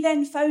 she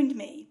then phoned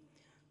me.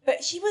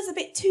 But she was a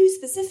bit too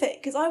specific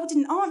because I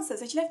didn't answer.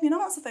 So she left me an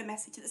answer phone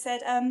message that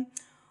said,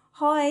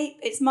 hi,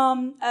 it's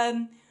Mum.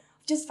 I've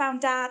just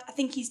found Dad. I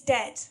think he's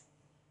dead.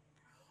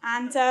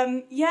 And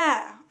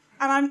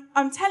and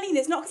I'm telling you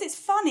this not because it's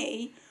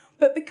funny,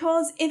 but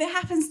because if it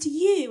happens to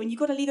you and you've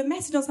got to leave a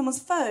message on someone's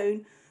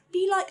phone,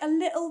 be like a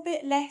little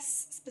bit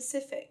less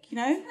specific, you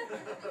know?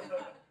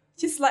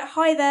 Just like,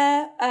 hi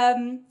there,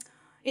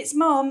 it's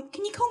Mum.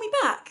 Can you call me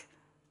back?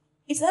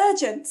 It's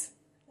urgent.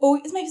 Or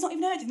maybe it's not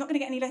even urgent. He's not going to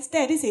get any less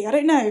dead, is he? I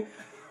don't know.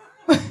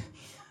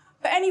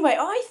 But anyway,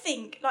 I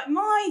think, like,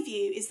 my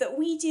view is that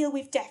we deal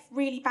with death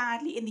really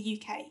badly in the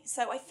UK.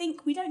 So I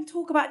think we don't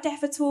talk about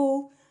death at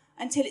all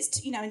until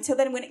it's, until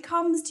then when it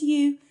comes to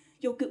you,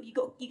 you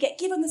get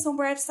given the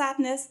sombrero of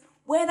sadness,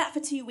 wear that for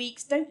 2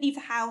 weeks, don't leave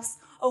the house,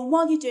 and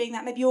while you're doing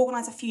that, maybe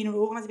organise a funeral,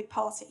 organise a big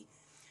party.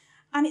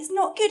 And it's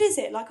not good, is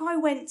it? Like, I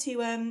went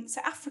to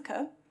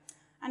Africa,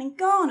 and in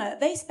Ghana,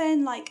 they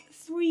spend like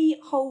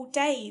 3 whole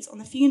days on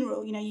the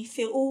funeral. You know, you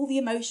feel all the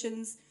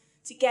emotions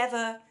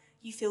together,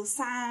 you feel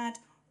sad,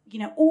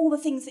 all the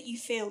things that you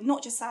feel,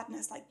 not just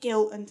sadness, like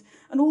guilt and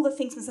all the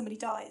things when somebody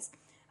dies.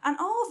 And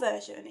our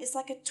version is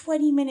like a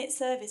 20-minute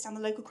service down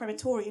the local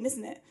crematorium,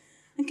 isn't it?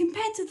 And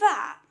compared to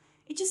that,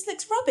 it just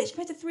looks rubbish.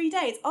 Compared to 3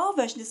 days, our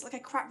version is like a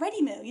crap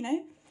ready meal,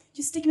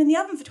 Just stick them in the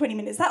oven for 20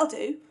 minutes, that'll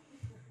do.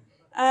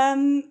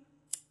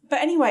 But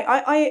anyway,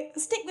 I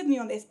stick with me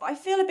on this, but I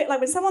feel a bit like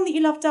when someone that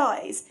you love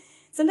dies,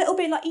 it's a little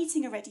bit like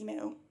eating a ready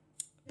meal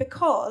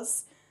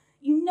because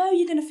you're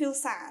going to feel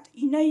sad,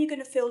 you're going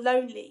to feel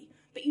lonely,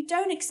 but you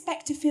don't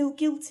expect to feel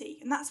guilty.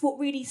 And that's what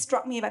really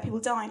struck me about people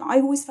dying. I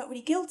always felt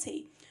really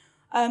guilty.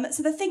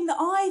 So the thing that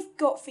I've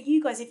got for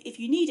you guys, if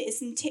you need it, is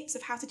some tips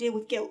of how to deal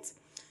with guilt.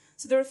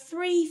 So there are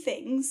 3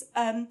 things.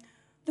 The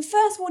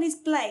first one is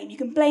blame. You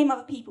can blame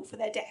other people for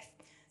their death.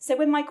 So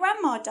when my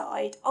grandma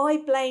died, I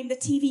blamed the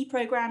TV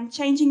programme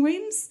Changing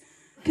Rooms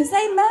because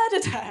they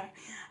murdered her.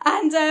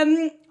 And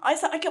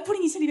I kept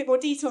putting you a bit more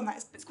detail on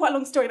that. It's quite a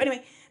long story. But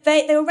anyway,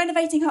 they were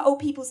renovating her old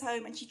people's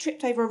home and she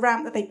tripped over a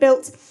ramp that they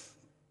built.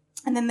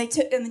 And then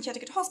she had to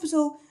go to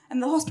hospital,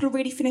 and the hospital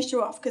really finished her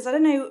off. Because I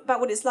don't know about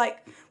what it's like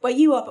where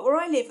you are, but where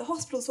I live, the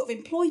hospital sort of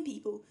employ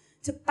people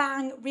to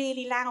bang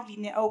really loudly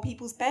near old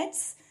people's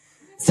beds.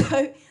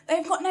 So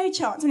they've got no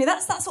chance.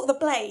 That's sort of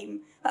the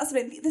blame.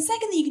 The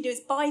second thing you can do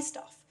is buy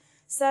stuff.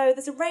 So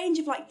there's a range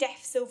of like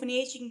death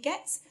souvenirs you can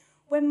get.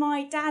 When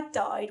my dad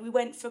died, we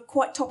went for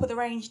quite top of the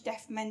range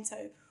death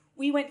memento.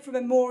 We went for a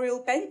memorial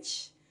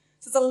bench.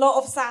 So there's a lot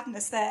of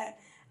sadness there.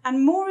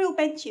 And memorial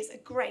benches are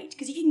great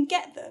because if you can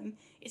get them,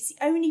 it's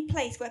the only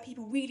place where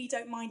people really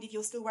don't mind if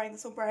you're still wearing the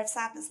sombrero of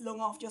sadness long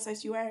after you're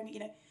supposed to be wearing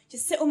it.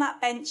 Just sit on that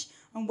bench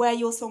and wear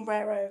your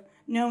sombrero.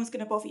 No one's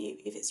going to bother you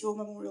if it's your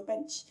memorial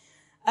bench.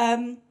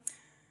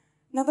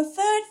 Now, the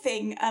third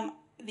thing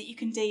that you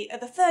can do,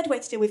 the third way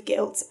to deal with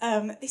guilt,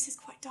 this is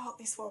quite dark,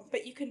 this one,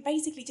 but you can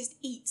basically just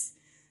eat.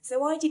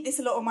 So I did this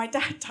a lot when my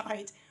dad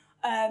died.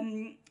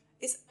 I'm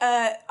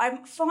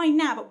fine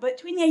now, but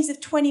between the ages of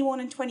 21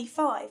 and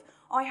 25,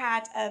 I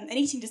had an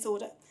eating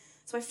disorder.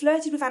 So I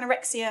flirted with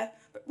anorexia,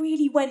 but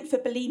really went for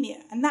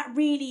bulimia. And that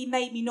really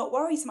made me not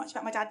worry so much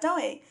about my dad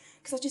dying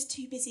because I was just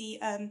too busy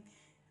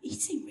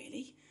eating,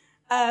 really,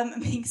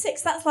 and being sick.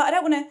 So that's like, I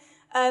don't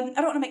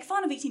want to make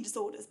fun of eating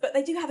disorders, but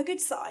they do have a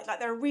good side. Like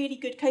they're a really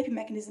good coping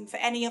mechanism for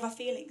any other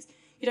feelings.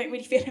 You don't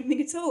really feel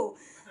anything at all.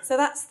 So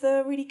that's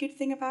the really good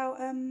thing about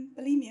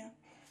bulimia.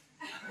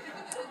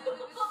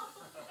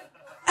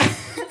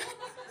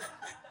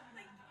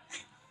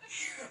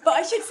 But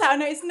I should say, I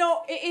know it's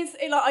not. It is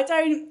like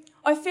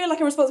I feel like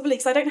a responsibility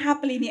because I don't have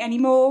bulimia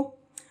anymore.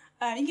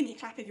 You can give me a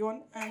clap if you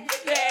want. And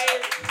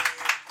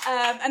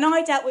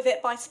I dealt with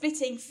it by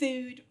splitting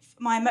food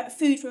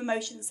from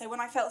emotions. So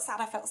when I felt sad,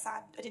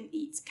 I didn't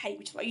eat cake,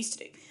 which is what I used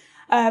to do.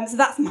 So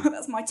that's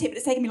my tip.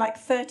 It's taken me like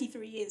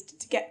 33 years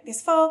to get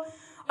this far.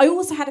 I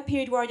also had a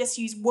period where I just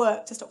used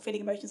work to stop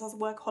feeling emotions. I was a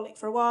workaholic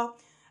for a while,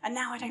 and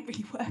now I don't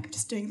really work. I'm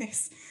just doing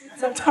this,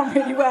 so I've done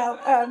really well.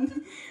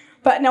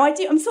 But no,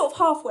 I'm sort of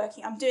half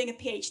working. I'm doing a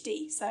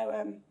PhD,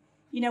 so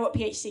you know what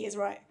PhD is,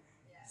 right?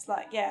 Yeah. It's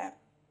like,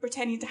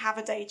 pretending to have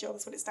a day job.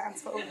 That's what it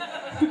stands for.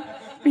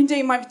 Been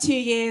doing mine for 2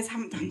 years.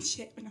 Haven't done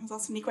shit, but no one's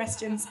asked any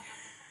questions.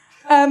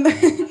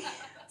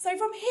 So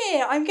from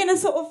here, I'm going to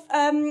sort of,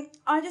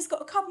 I just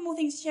got a couple more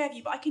things to share with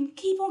you, but I can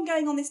keep on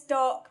going on this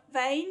dark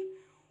vein,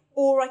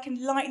 or I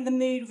can lighten the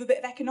mood with a bit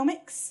of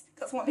economics.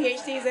 That's what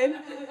PhD is in.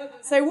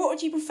 So what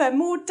would you prefer?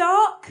 More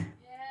dark?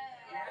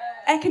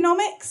 Yeah.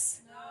 Economics?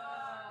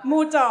 No.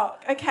 More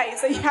dark. Okay,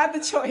 so you had the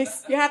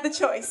choice.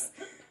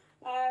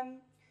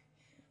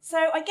 So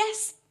I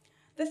guess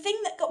the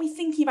thing that got me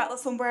thinking about the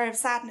sombrero of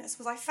sadness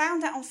was I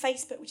found out on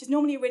Facebook, which is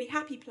normally a really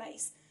happy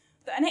place,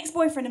 that an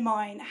ex-boyfriend of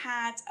mine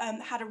had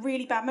had a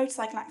really bad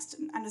motorcycle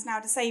accident and is now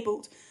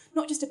disabled.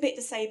 Not just a bit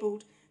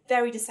disabled,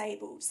 very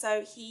disabled.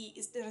 So he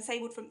is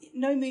disabled from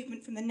no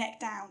movement from the neck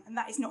down, and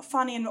that is not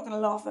funny. I'm not going to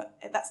laugh at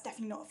it. That's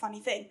definitely not a funny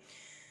thing.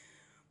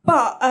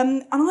 But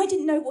and I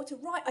didn't know what to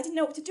write. I didn't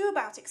know what to do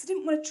about it because I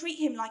didn't want to treat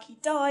him like he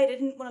died. I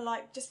didn't want to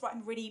like just write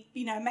him really,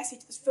 a message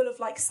that was full of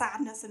like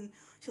sadness and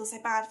feel so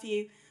bad for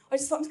you. I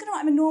just thought I'm just going to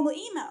write him a normal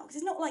email because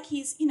it's not like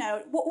he's,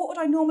 what would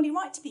I normally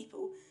write to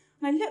people?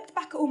 And I looked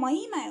back at all my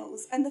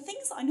emails, and the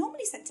things that I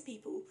normally sent to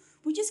people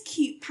were just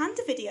cute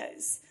panda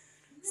videos.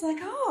 It's like,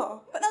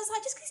 but I was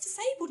like, just because he's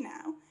disabled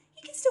now,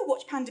 he can still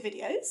watch panda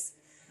videos.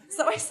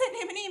 So I sent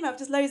him an email with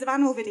just loads of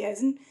animal videos,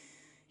 and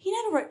he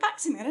never wrote back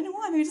to me. I don't know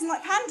why, maybe he doesn't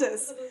like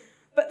pandas.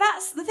 But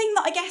that's the thing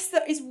that I guess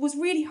that was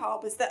really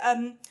hard was that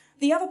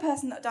the other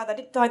person that died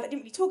that I didn't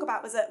really talk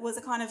about was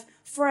a kind of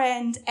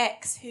friend,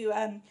 ex, who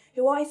I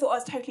thought I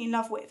was totally in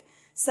love with.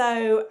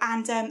 So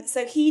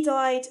he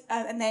died,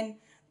 and then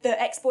the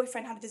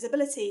ex-boyfriend had a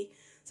disability.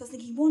 So I was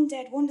thinking, one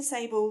dead, one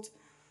disabled.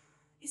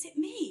 Is it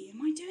me?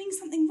 Am I doing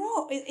something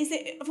wrong?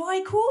 Have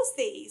I caused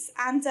these?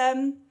 And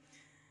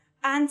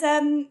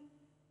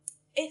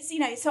it's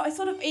so I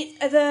sort of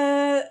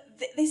the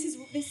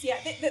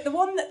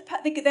one that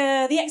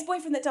the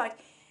ex-boyfriend that died.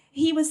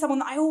 He was someone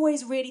that I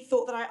always really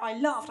thought that I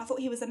loved. I thought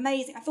he was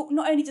amazing. I thought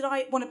not only did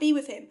I want to be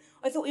with him,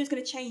 I thought he was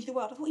going to change the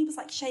world. I thought he was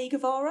like Che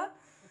Guevara.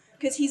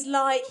 Because he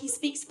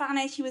speaks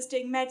Spanish, he was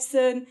doing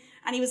medicine,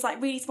 and he was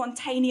like really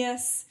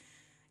spontaneous.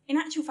 In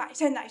actual fact, it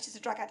turned out he's just a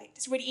drug addict.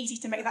 It's really easy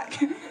to make that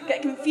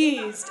get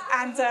confused.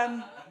 And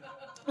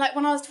like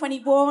when I was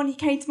 21, he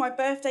came to my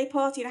birthday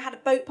party and I had a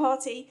boat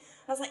party.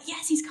 I was like,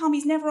 yes, he's come.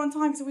 He's never on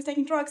time. He's always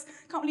taking drugs.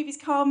 Can't believe he's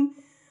come.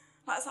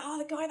 Like, I was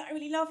like, the guy that I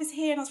really love is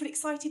here, and I was really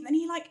excited. And then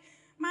he like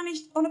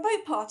managed on a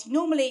boat party.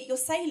 Normally you're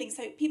sailing,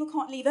 so people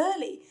can't leave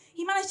early.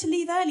 He managed to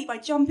leave early by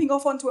jumping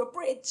off onto a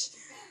bridge.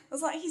 I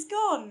was like, he's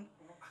gone.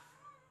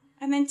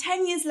 And then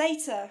 10 years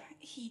later,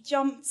 he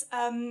jumped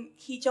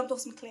off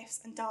some cliffs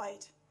and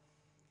died.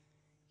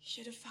 You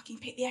should have fucking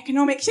picked the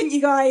economics, shouldn't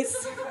you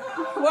guys?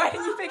 Why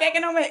didn't you pick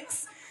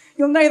economics?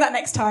 You'll know that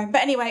next time.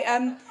 But anyway,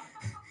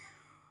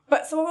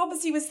 but so I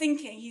obviously was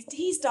thinking,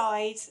 he's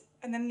died,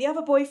 and then the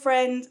other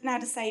boyfriend, now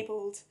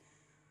disabled.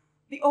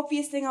 The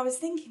obvious thing I was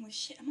thinking was,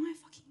 shit, am I a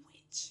fucking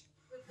witch?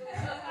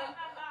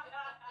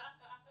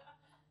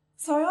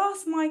 So I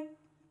asked my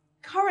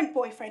current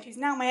boyfriend, who's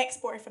now my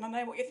ex-boyfriend, I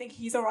know what you're thinking,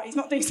 he's all right, he's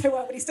not doing so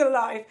well, but he's still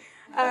alive.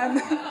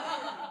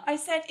 I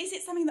said, is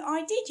it something that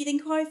I did? Do you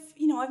think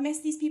I've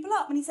messed these people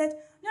up? And he said,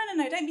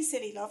 no, don't be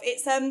silly, love.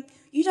 It's,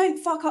 you don't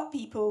fuck up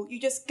people, you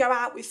just go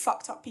out with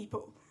fucked up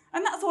people.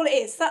 And that's all it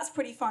is. That's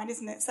pretty fine,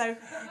 isn't it? So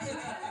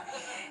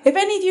if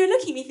any of you are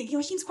looking at me thinking,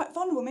 she seems quite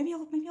vulnerable, maybe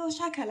I'll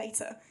shag her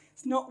later.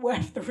 It's not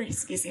worth the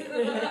risk, is it,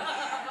 really?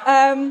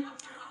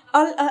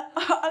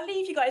 I'll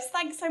leave you guys.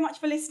 Thanks so much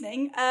for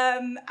listening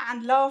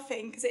and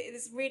laughing, because it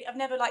is really, I've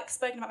never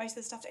spoken about most of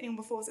this stuff to anyone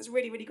before, so it's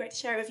really, really great to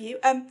share it with you.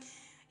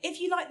 If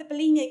you like the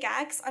bulimia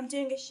gags, I'm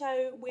doing a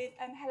show with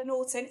Helen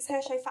Norton. It's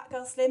her show, Fat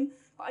Girl Slim,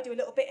 but I do a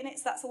little bit in it,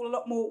 so that's all a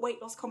lot more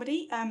weight loss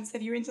comedy, so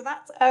if you're into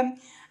that. And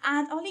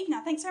I'll leave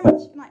now. Thanks very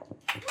much. Good night.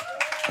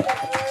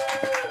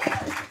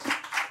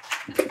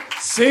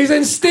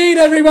 Susan Steen,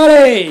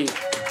 everybody!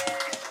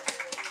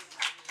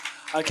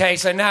 Okay,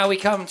 so now we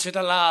come to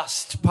the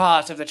last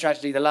part of the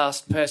tragedy, the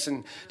last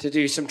person to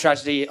do some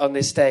tragedy on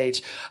this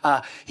stage.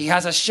 He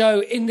has a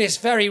show in this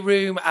very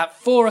room at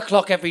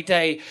 4:00 every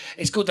day.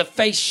 It's called The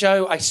Face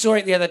Show. I saw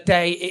it the other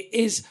day. It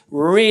is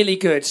really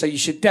good, so you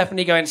should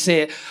definitely go and see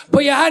it.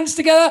 Put your hands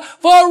together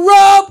for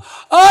Rob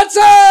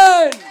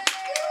Hudson!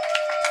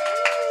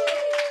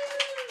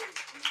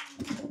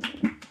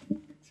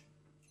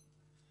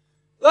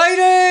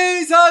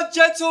 Ladies and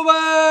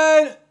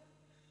gentlemen,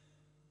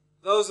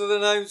 those are the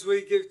names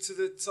we give to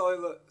the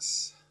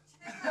toilets.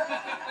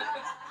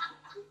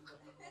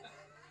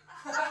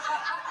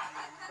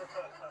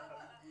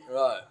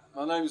 Right,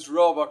 my name's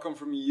Rob. I come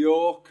from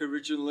York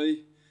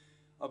originally.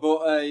 I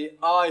bought a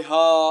I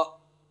Heart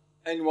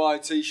NY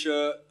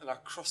t-shirt and I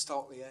crossed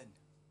out the N.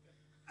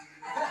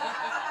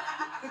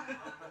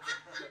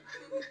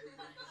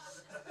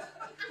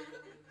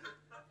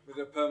 With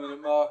a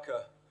permanent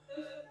marker.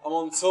 I'm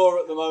on tour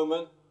at the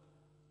moment,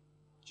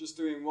 just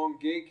doing one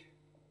gig.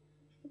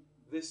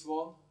 This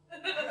one.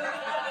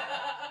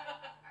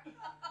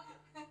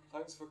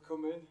 Thanks for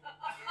coming.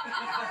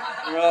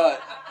 Right.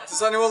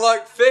 Does anyone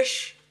like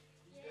fish?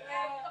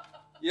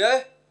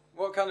 Yeah?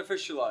 What kind of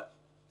fish you like?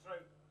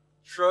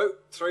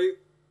 Trout. Trout.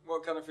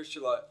 What kind of fish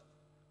you like?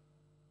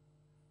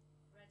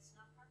 Red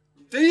snapper.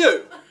 Do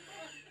you?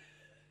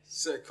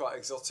 So quite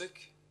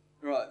exotic.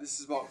 Right, this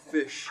is about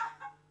fish.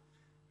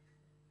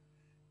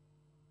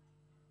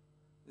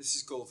 This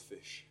is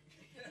goldfish.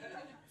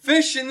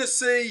 Fish in the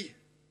sea.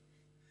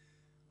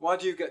 Why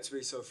do you get to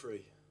be so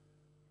free?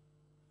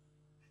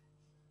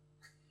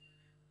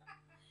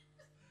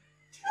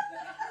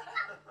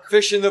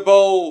 Fish in the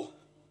bowl.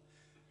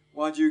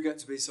 Why do you get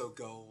to be so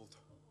gold?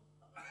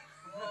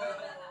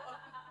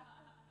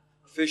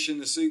 Fish in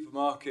the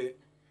supermarket.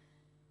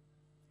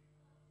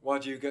 Why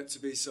do you get to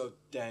be so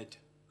dead?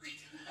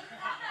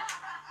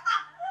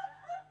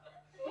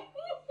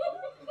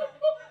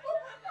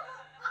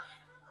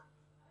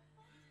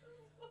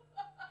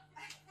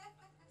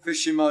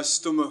 Fish in my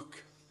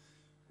stomach.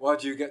 Why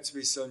do you get to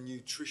be so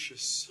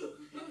nutritious?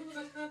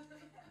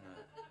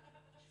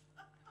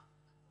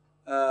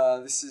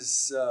 This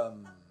is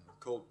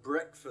called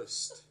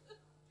breakfast.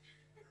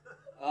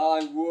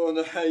 I won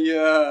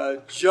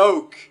a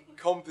joke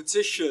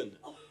competition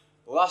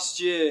last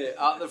year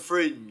at the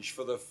Fringe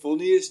for the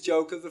funniest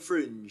joke of the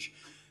Fringe.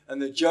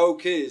 And the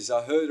joke is,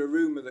 I heard a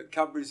rumour that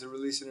Cadbury's are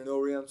releasing an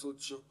Oriental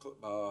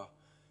chocolate bar.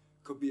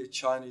 Could be a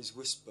Chinese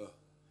whisper,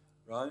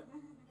 right?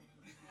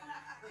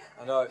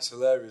 I know, it's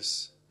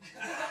hilarious.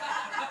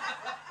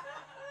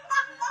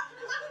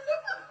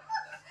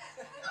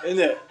 Isn't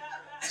it?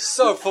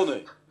 So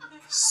funny.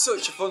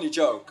 Such a funny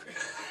joke.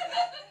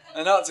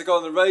 And I had to go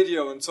on the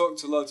radio and talk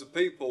to loads of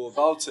people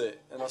about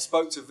it. And I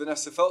spoke to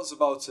Vanessa Feltz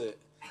about it.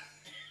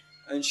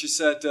 And she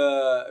said,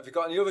 have you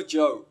got any other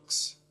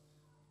jokes?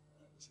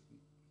 I said,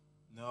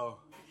 no.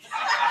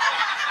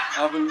 I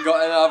haven't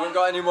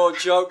got any more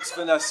jokes,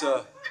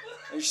 Vanessa.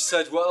 And she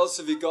said, what else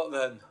have you got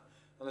then?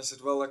 And I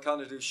said, well, I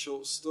kind of do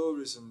short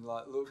stories and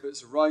like little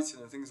bits of writing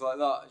and things like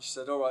that. And she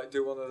said, all right,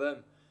 do one of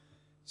them.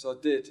 So I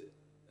did.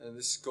 And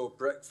this is called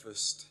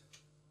Breakfast.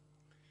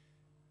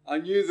 I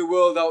knew the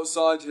world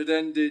outside had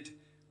ended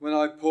when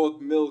I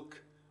poured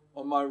milk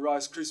on my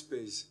Rice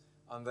Krispies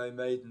and they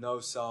made no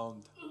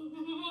sound.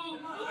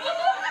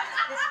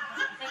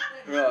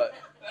 Right.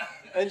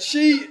 And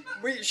she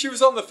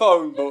was on the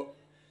phone, but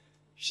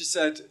she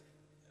said,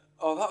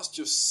 oh, that's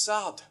just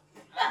sad.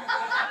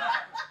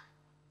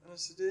 And I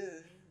said,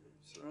 yeah,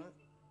 it's all right.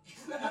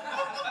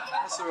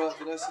 That's all right,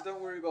 Vanessa,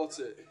 don't worry about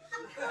it.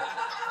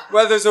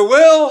 Where there's a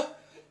will,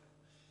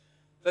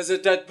 there's a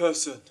dead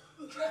person.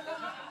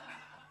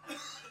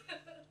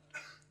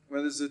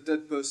 Where there's a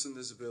dead person,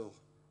 there's a bill.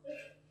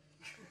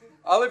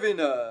 I live in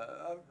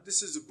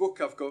this is a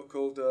book I've got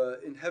called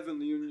In Heaven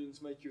the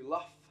Onions Make You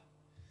Laugh.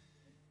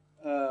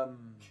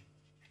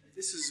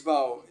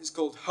 It's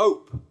called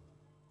Hope.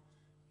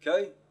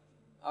 Okay?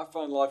 I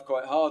find life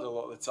quite hard a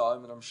lot of the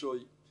time, and I'm sure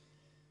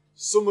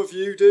some of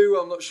you do.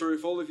 I'm not sure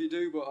if all of you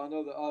do, but I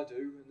know that I do,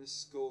 and this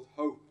is called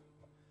Hope.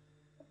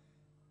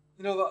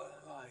 You know that,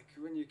 like,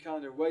 when you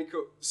kind of wake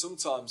up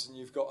sometimes and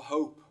you've got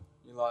hope,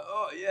 you're like,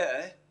 oh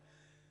yeah,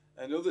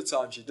 and other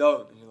times you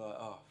don't, and you're like,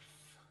 oh,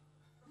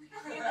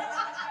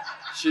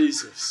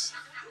 Jesus,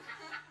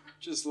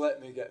 just let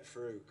me get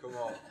through, come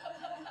on.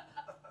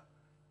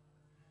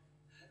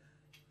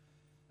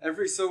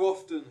 Every so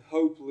often,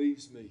 hope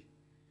leaves me,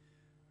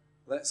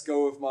 lets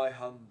go of my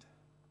hand.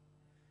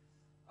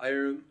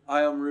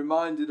 I am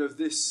reminded of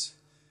this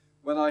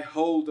when I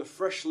hold a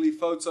freshly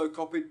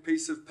photocopied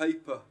piece of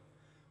paper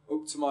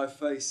up to my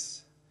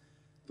face.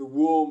 The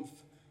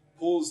warmth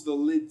pulls the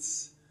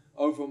lids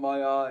over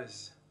my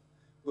eyes,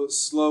 but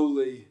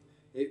slowly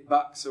it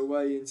backs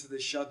away into the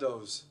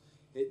shadows.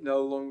 It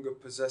no longer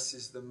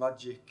possesses the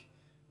magic,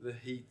 the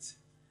heat,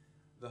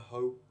 the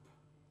hope.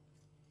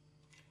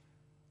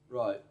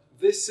 Right.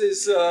 This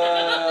is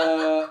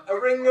a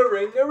ring. No,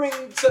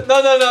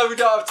 we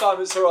don't have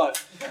time. It's all right.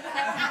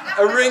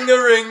 A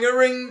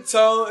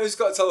ringtone. Who's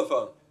got a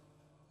telephone?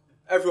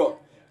 Everyone.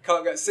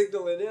 Can't get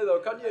signal in here though,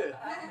 can you?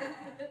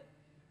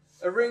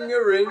 A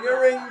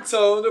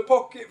ringtone, a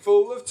pocket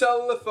full of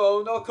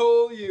telephone. I'll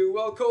call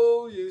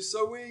you,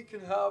 so we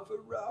can have a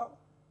row.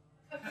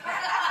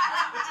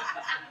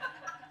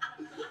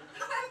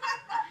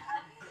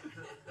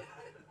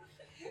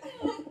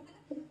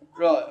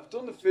 Right, I've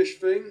done the fish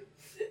thing.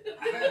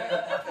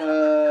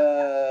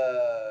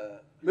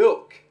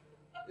 Milk.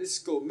 This is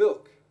called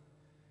milk.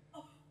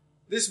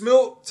 This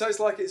milk tastes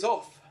like it's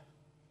off,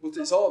 but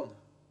it's on.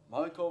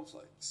 My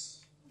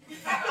cornflakes.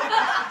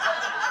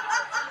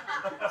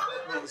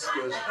 That's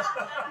good.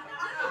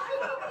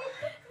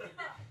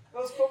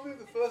 That's probably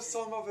the first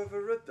time I've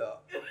ever read that.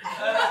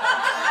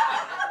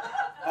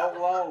 Out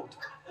loud.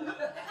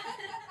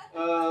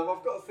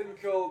 I've got a thing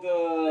called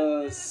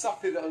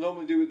Sappy that I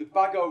normally do with the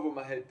bag over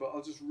my head, but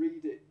I'll just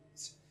read it.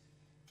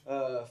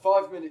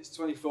 5 minutes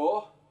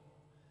 24,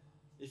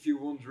 if you're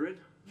wondering.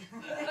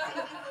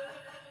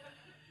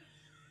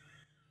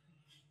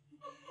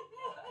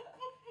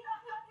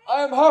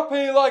 I am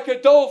happy like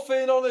a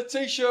dolphin on a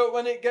t-shirt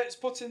when it gets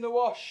put in the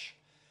wash.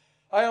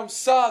 I am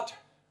sad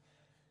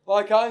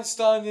like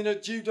Einstein in a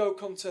judo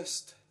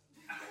contest.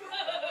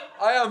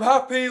 I am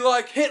happy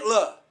like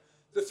Hitler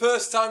the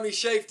first time he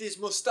shaved his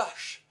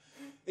moustache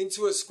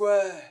into a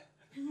square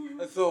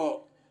and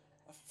thought,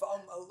 I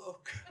found my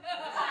look.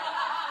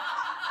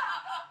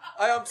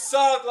 I am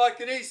sad like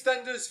an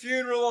EastEnders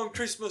funeral on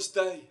Christmas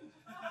Day.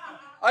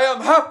 I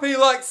am happy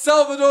like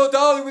Salvador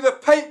Dali with a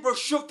paintbrush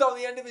shoved down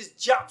the end of his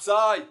Jap's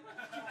eye.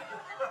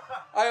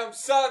 I am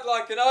sad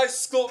like an ice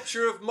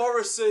sculpture of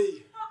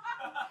Morrissey,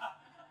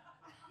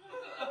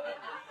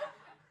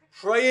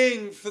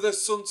 praying for the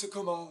sun to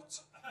come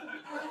out.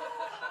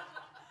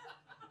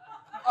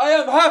 I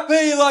am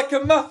happy like a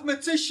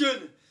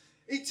mathematician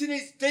eating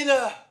his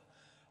dinner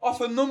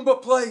off a number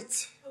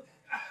plate.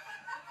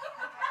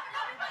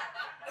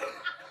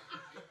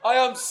 I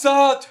am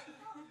sad,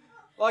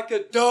 like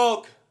a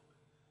dog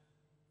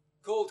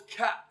called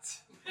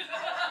Cat.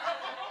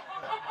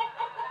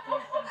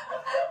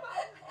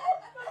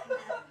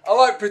 I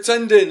like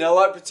pretending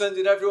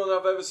everyone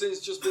I've ever seen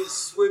has just been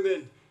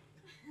swimming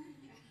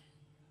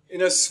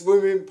in a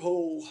swimming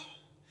pool.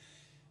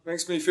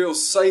 Makes me feel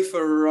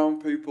safer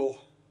around people.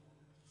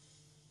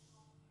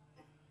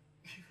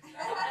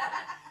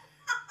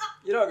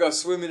 You don't go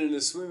swimming in a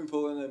swimming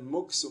pool and then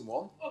mug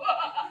someone,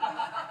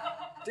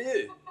 do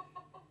you?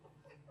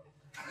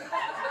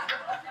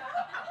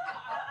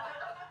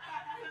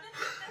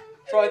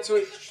 Trying to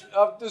eat,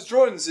 there's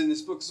drawings in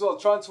this book as well.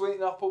 Trying to eat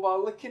an apple by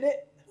licking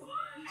it.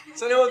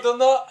 Has anyone done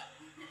that?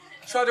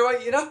 Try to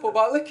eat an apple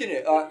by licking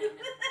it. Like,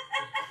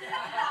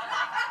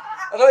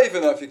 I don't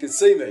even know if you can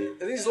see me.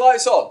 Are these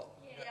lights on?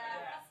 Yeah.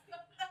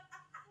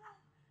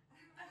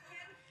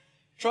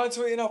 Trying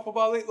to eat an apple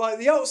by licking. Like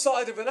the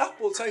outside of an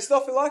apple tastes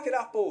nothing like an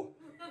apple.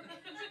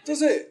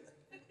 Does it?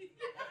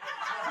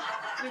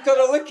 You've got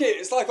to lick it.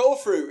 It's like all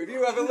fruit. Have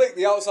you ever licked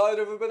the outside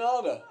of a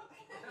banana?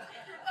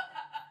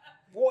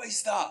 What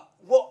is that?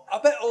 What? I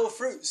bet all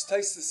fruits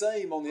taste the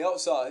same on the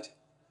outside.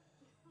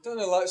 Don't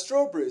know, like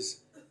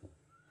strawberries.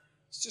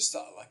 It's just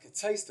like a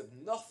taste of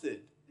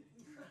nothing.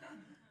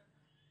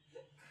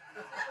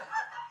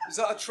 Is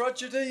that a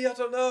tragedy? I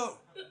don't know.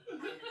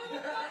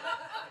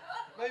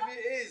 Maybe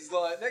it is.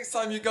 Like, next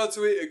time you go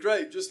to eat a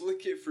grape, just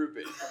lick it for a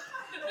bit.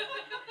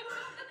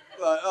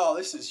 Like, oh,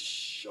 this is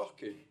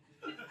shocking.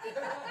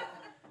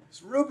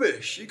 It's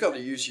rubbish. You've got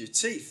to use your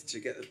teeth to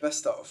get the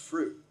best out of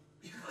fruit.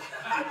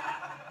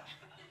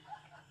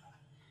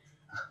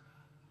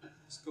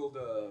 It's called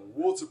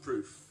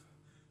waterproof.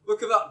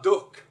 Look at that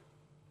duck.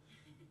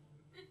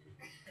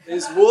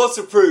 It's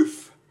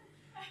waterproof.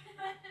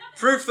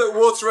 Proof that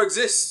water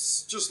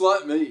exists, just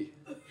like me.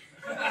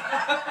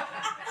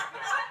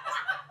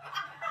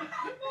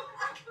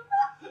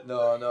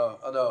 No,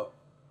 I know.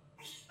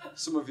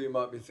 Some of you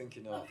might be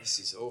thinking, oh, this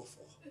is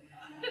awful.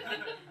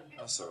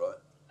 That's all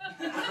right.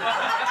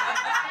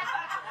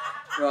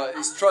 Right,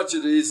 it's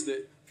tragedy, isn't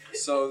it?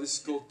 So this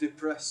is called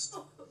depressed.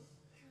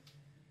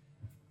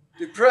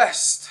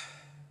 Depressed.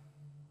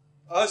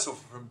 I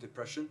suffer from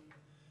depression.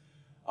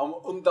 I'm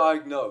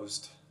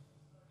undiagnosed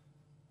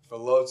for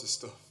loads of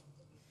stuff.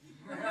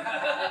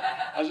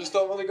 I just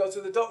don't want to go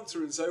to the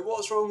doctor and say,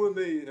 what's wrong with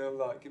me? You know,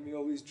 like, give me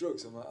all these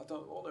drugs. I'm like, I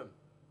don't want them.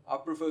 I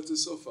prefer to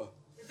suffer.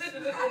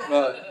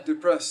 Right,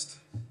 depressed.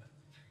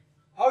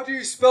 How do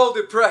you spell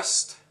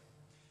depressed?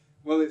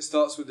 Well, it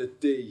starts with a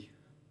D,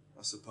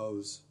 I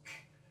suppose.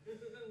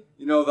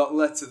 You know, that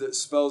letter that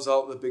spells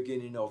out the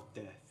beginning of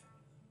death.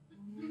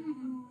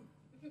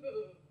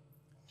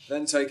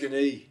 Then take an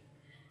E.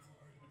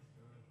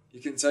 You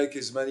can take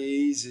as many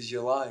E's as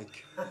you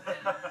like.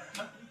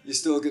 You're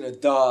still going to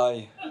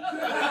die.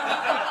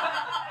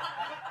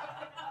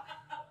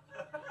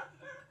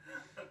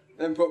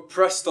 Then put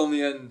pressed on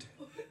the end.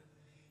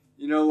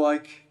 You know,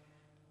 like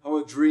how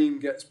a dream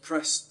gets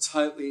pressed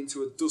tightly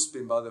into a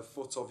dustbin by the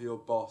foot of your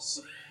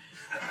boss.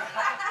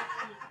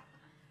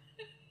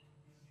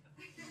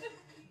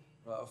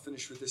 Right, I'll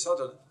finish with this. I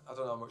don't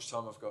know how much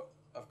time I've got.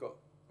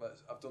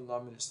 I've done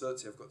 9 minutes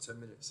 30, I've got 10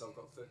 minutes, so I've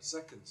got 30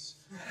 seconds.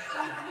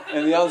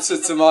 And the answer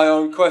to my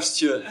own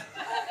question.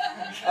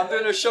 I'm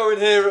doing a show in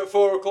here at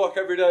 4 o'clock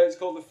every day. It's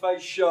called The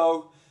Face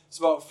Show. It's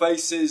about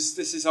faces.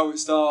 This is how it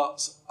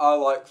starts. I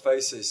like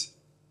faces.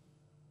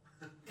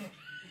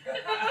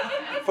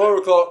 4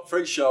 o'clock,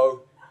 free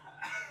show.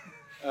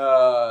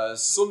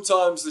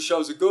 Sometimes the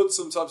shows are good,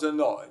 sometimes they're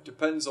not. It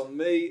depends on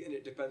me and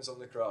it depends on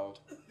the crowd.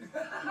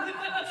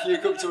 If you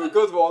come to a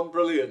good one,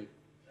 brilliant.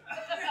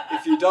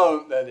 If you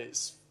don't, then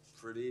it's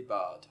pretty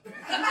bad.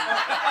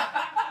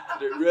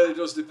 But it really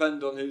does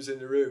depend on who's in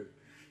the room.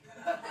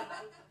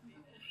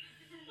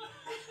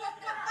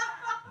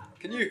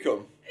 Can you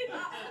come?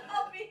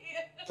 I'll be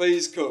here.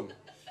 Please come.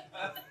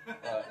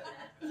 Right.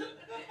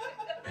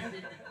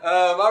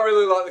 I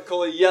really like the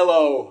colour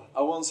yellow.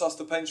 I once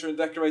asked a painter and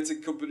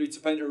decorating company to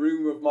paint a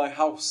room of my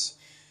house.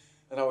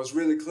 And I was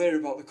really clear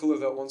about the colour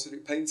that I wanted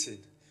it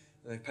painted.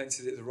 And they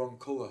painted it the wrong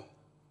colour.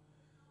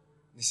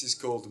 This is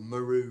called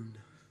maroon.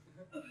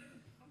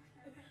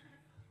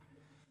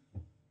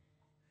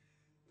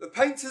 The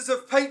painters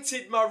have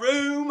painted my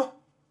room.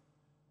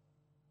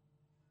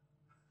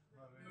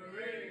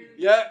 Maroon.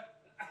 Yeah.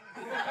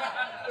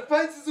 The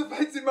painters have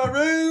painted my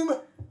room.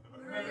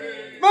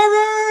 Maroon.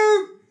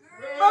 Maroon.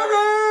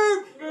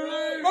 Maroon.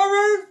 Maroon.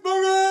 Maroon.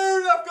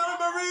 Maroon. I've got a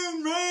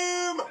maroon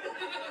room.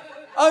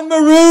 I'm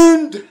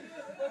marooned.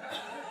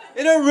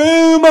 In a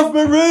room of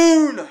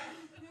maroon.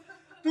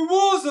 The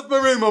walls of my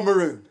room are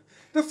maroon.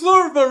 The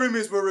floor of my room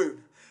is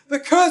maroon. The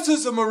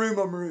curtains of my room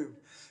are maroon.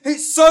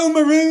 It's so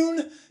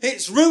maroon,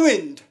 it's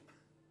ruined.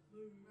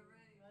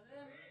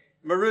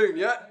 Maroon,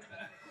 yeah?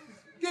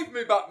 Give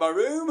me back my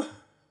room.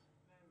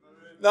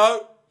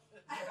 No.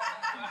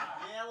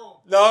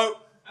 No.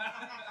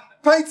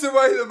 Paint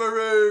away the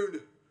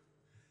maroon.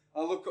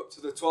 I look up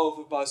to the 12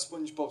 of my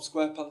SpongeBob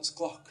SquarePants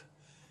clock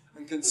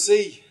and can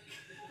see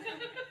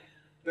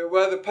that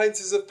where the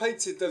painters have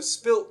painted, they've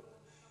spilt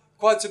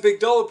Quite a big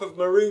dollop of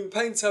maroon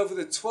paint over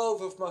the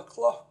 12 of my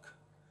clock.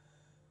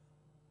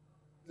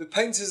 The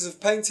painters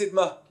have painted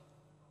my...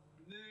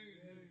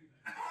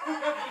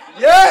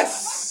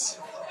 Yes!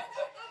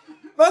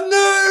 My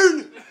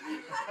noon!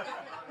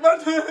 My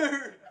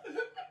noon!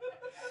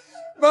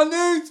 My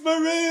noon's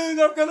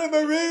maroon! I've got a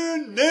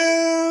maroon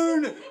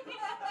noon!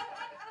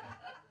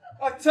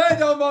 I tear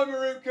down my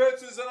maroon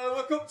curtains and I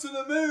look up to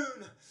the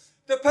moon.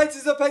 The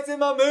painters are painting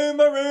my moon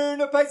maroon.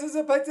 The painters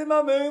are painting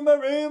my moon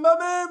maroon.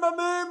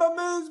 My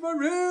moon's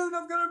maroon.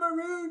 I've got a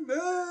maroon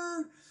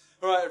moon.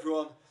 All right,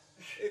 everyone.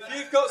 If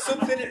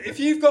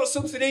you've got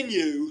something in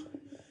you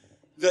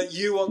that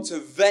you want to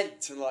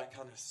vent and like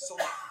kind of sort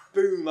of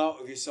boom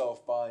out of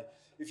yourself by,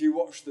 if you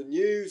watch the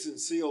news and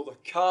see all the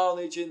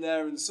carnage in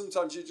there, and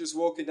sometimes you're just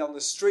walking down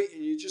the street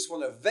and you just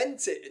want to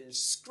vent it and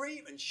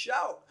scream and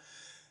shout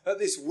at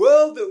this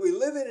world that we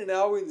live in and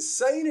how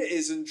insane it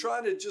is, and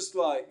trying to just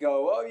like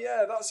go, oh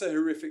yeah, that's a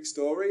horrific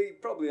story,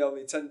 probably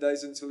only 10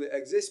 days until it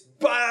exists,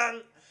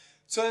 bang,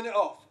 turn it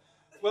off.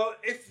 Well,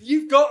 if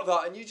you've got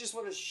that and you just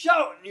want to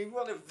shout and you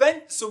want to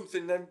vent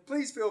something, then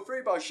please feel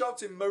free by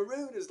shouting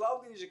maroon as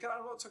loudly as you can.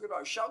 I'm not talking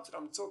about shouting,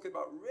 I'm talking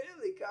about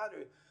really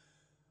kind of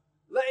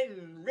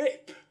letting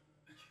rip.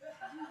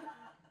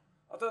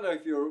 I don't know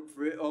if you're up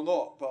for it or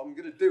not, but I'm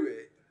going to do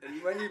it.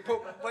 And when I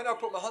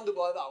put my hand up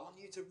like that, I want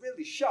you to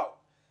really shout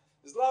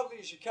as loudly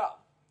as you can.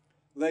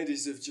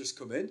 Ladies have just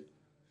come in.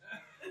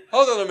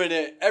 Hold on a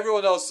minute.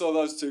 Everyone else saw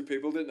those two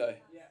people, didn't they?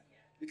 Yeah.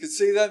 You could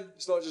see them.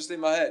 It's not just in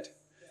my head.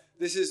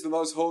 This is the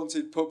most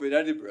haunted pub in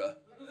Edinburgh.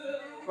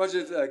 Imagine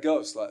if they're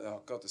ghosts. Like,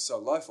 oh God, they're so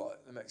lifelike.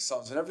 They make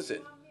sounds and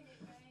everything.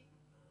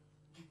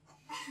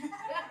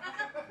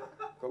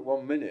 Got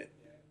 1 minute.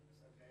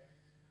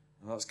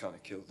 Well, that's kind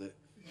of killed it.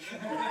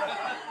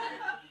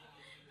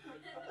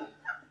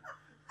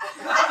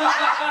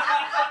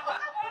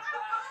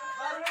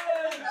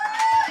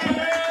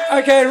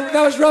 Okay,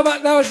 that was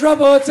Rob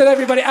Horton,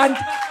 everybody, and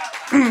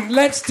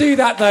let's do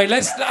that though.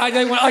 I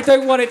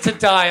don't want it to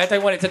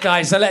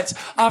die. So let's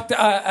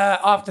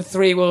after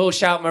three, we'll all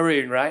shout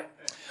maroon, right?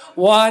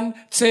 1,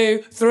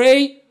 2,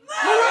 3.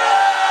 Maroon!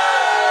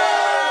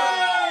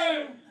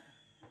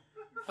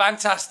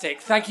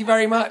 Fantastic. Thank you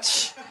very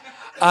much.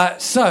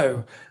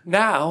 So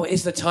now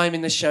is the time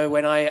in the show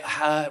when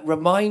I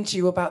remind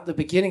you about the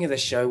beginning of the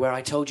show, where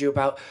I told you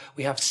about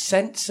we have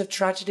scents of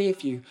tragedy.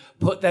 If you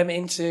put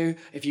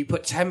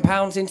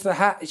 £10 into the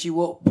hat as you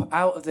walk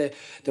out of the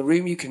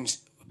room, you can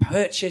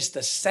purchase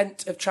the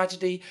scent of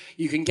tragedy.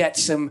 You can get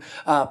some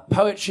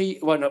poetry,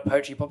 well, not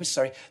poetry poppers,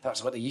 sorry,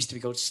 that's what they used to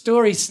be called,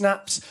 story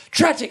snaps,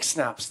 tragic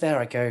snaps. There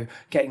I go,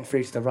 getting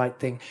through to the right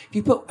thing. If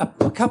you put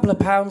a couple of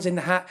pounds in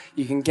the hat,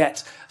 you can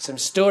get some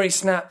story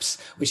snaps,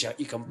 which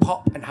you can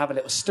pop and have a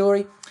little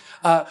story.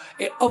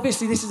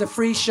 Obviously, this is a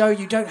free show.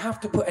 You don't have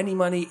to put any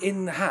money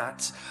in the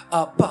hat,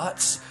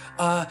 but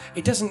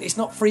it's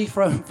not free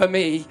for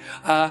me.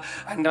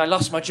 And I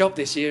lost my job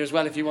this year as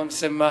well. If you want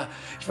some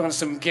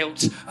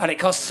guilt, and it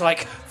costs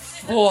like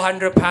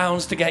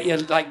 £400 to get your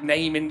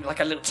name in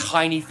a little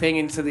tiny thing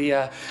into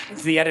the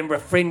Edinburgh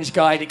Fringe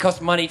Guide. It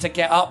costs money to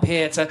get up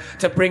here,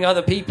 to bring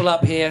other people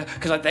up here,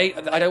 because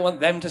I don't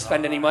want them to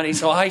spend any money,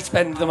 so I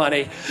spend the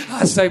money.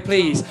 So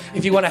please,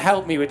 if you want to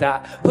help me with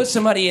that, put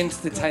some money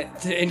into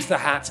the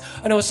hat.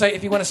 And also,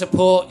 if you want to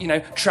support,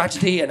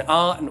 tragedy and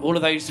art and all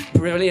of those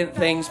brilliant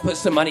things, put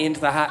some money into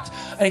the hat.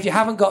 And if you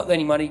haven't got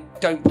any money,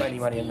 don't put any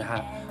money in the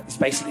hat. It's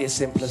basically as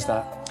simple as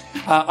that.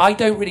 I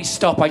don't really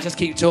stop. I just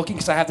keep talking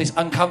because I have this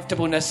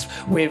uncomfortableness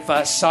with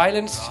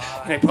silence.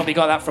 Probably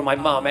got that from my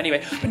mum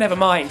anyway, but never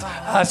mind.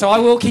 So I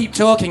will keep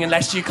talking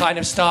unless you kind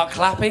of start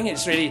clapping.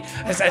 It's really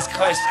as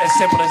simple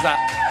as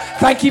that.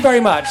 Thank you very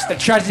much. The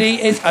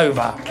tragedy is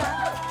over.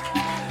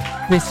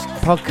 This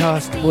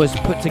podcast was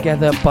put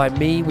together by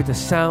me with the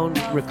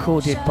sound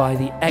recorded by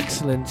the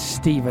excellent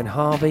Stephen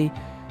Harvey,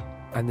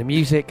 and the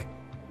music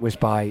was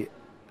by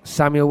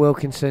Samuel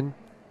Wilkinson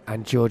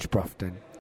and George Brofton.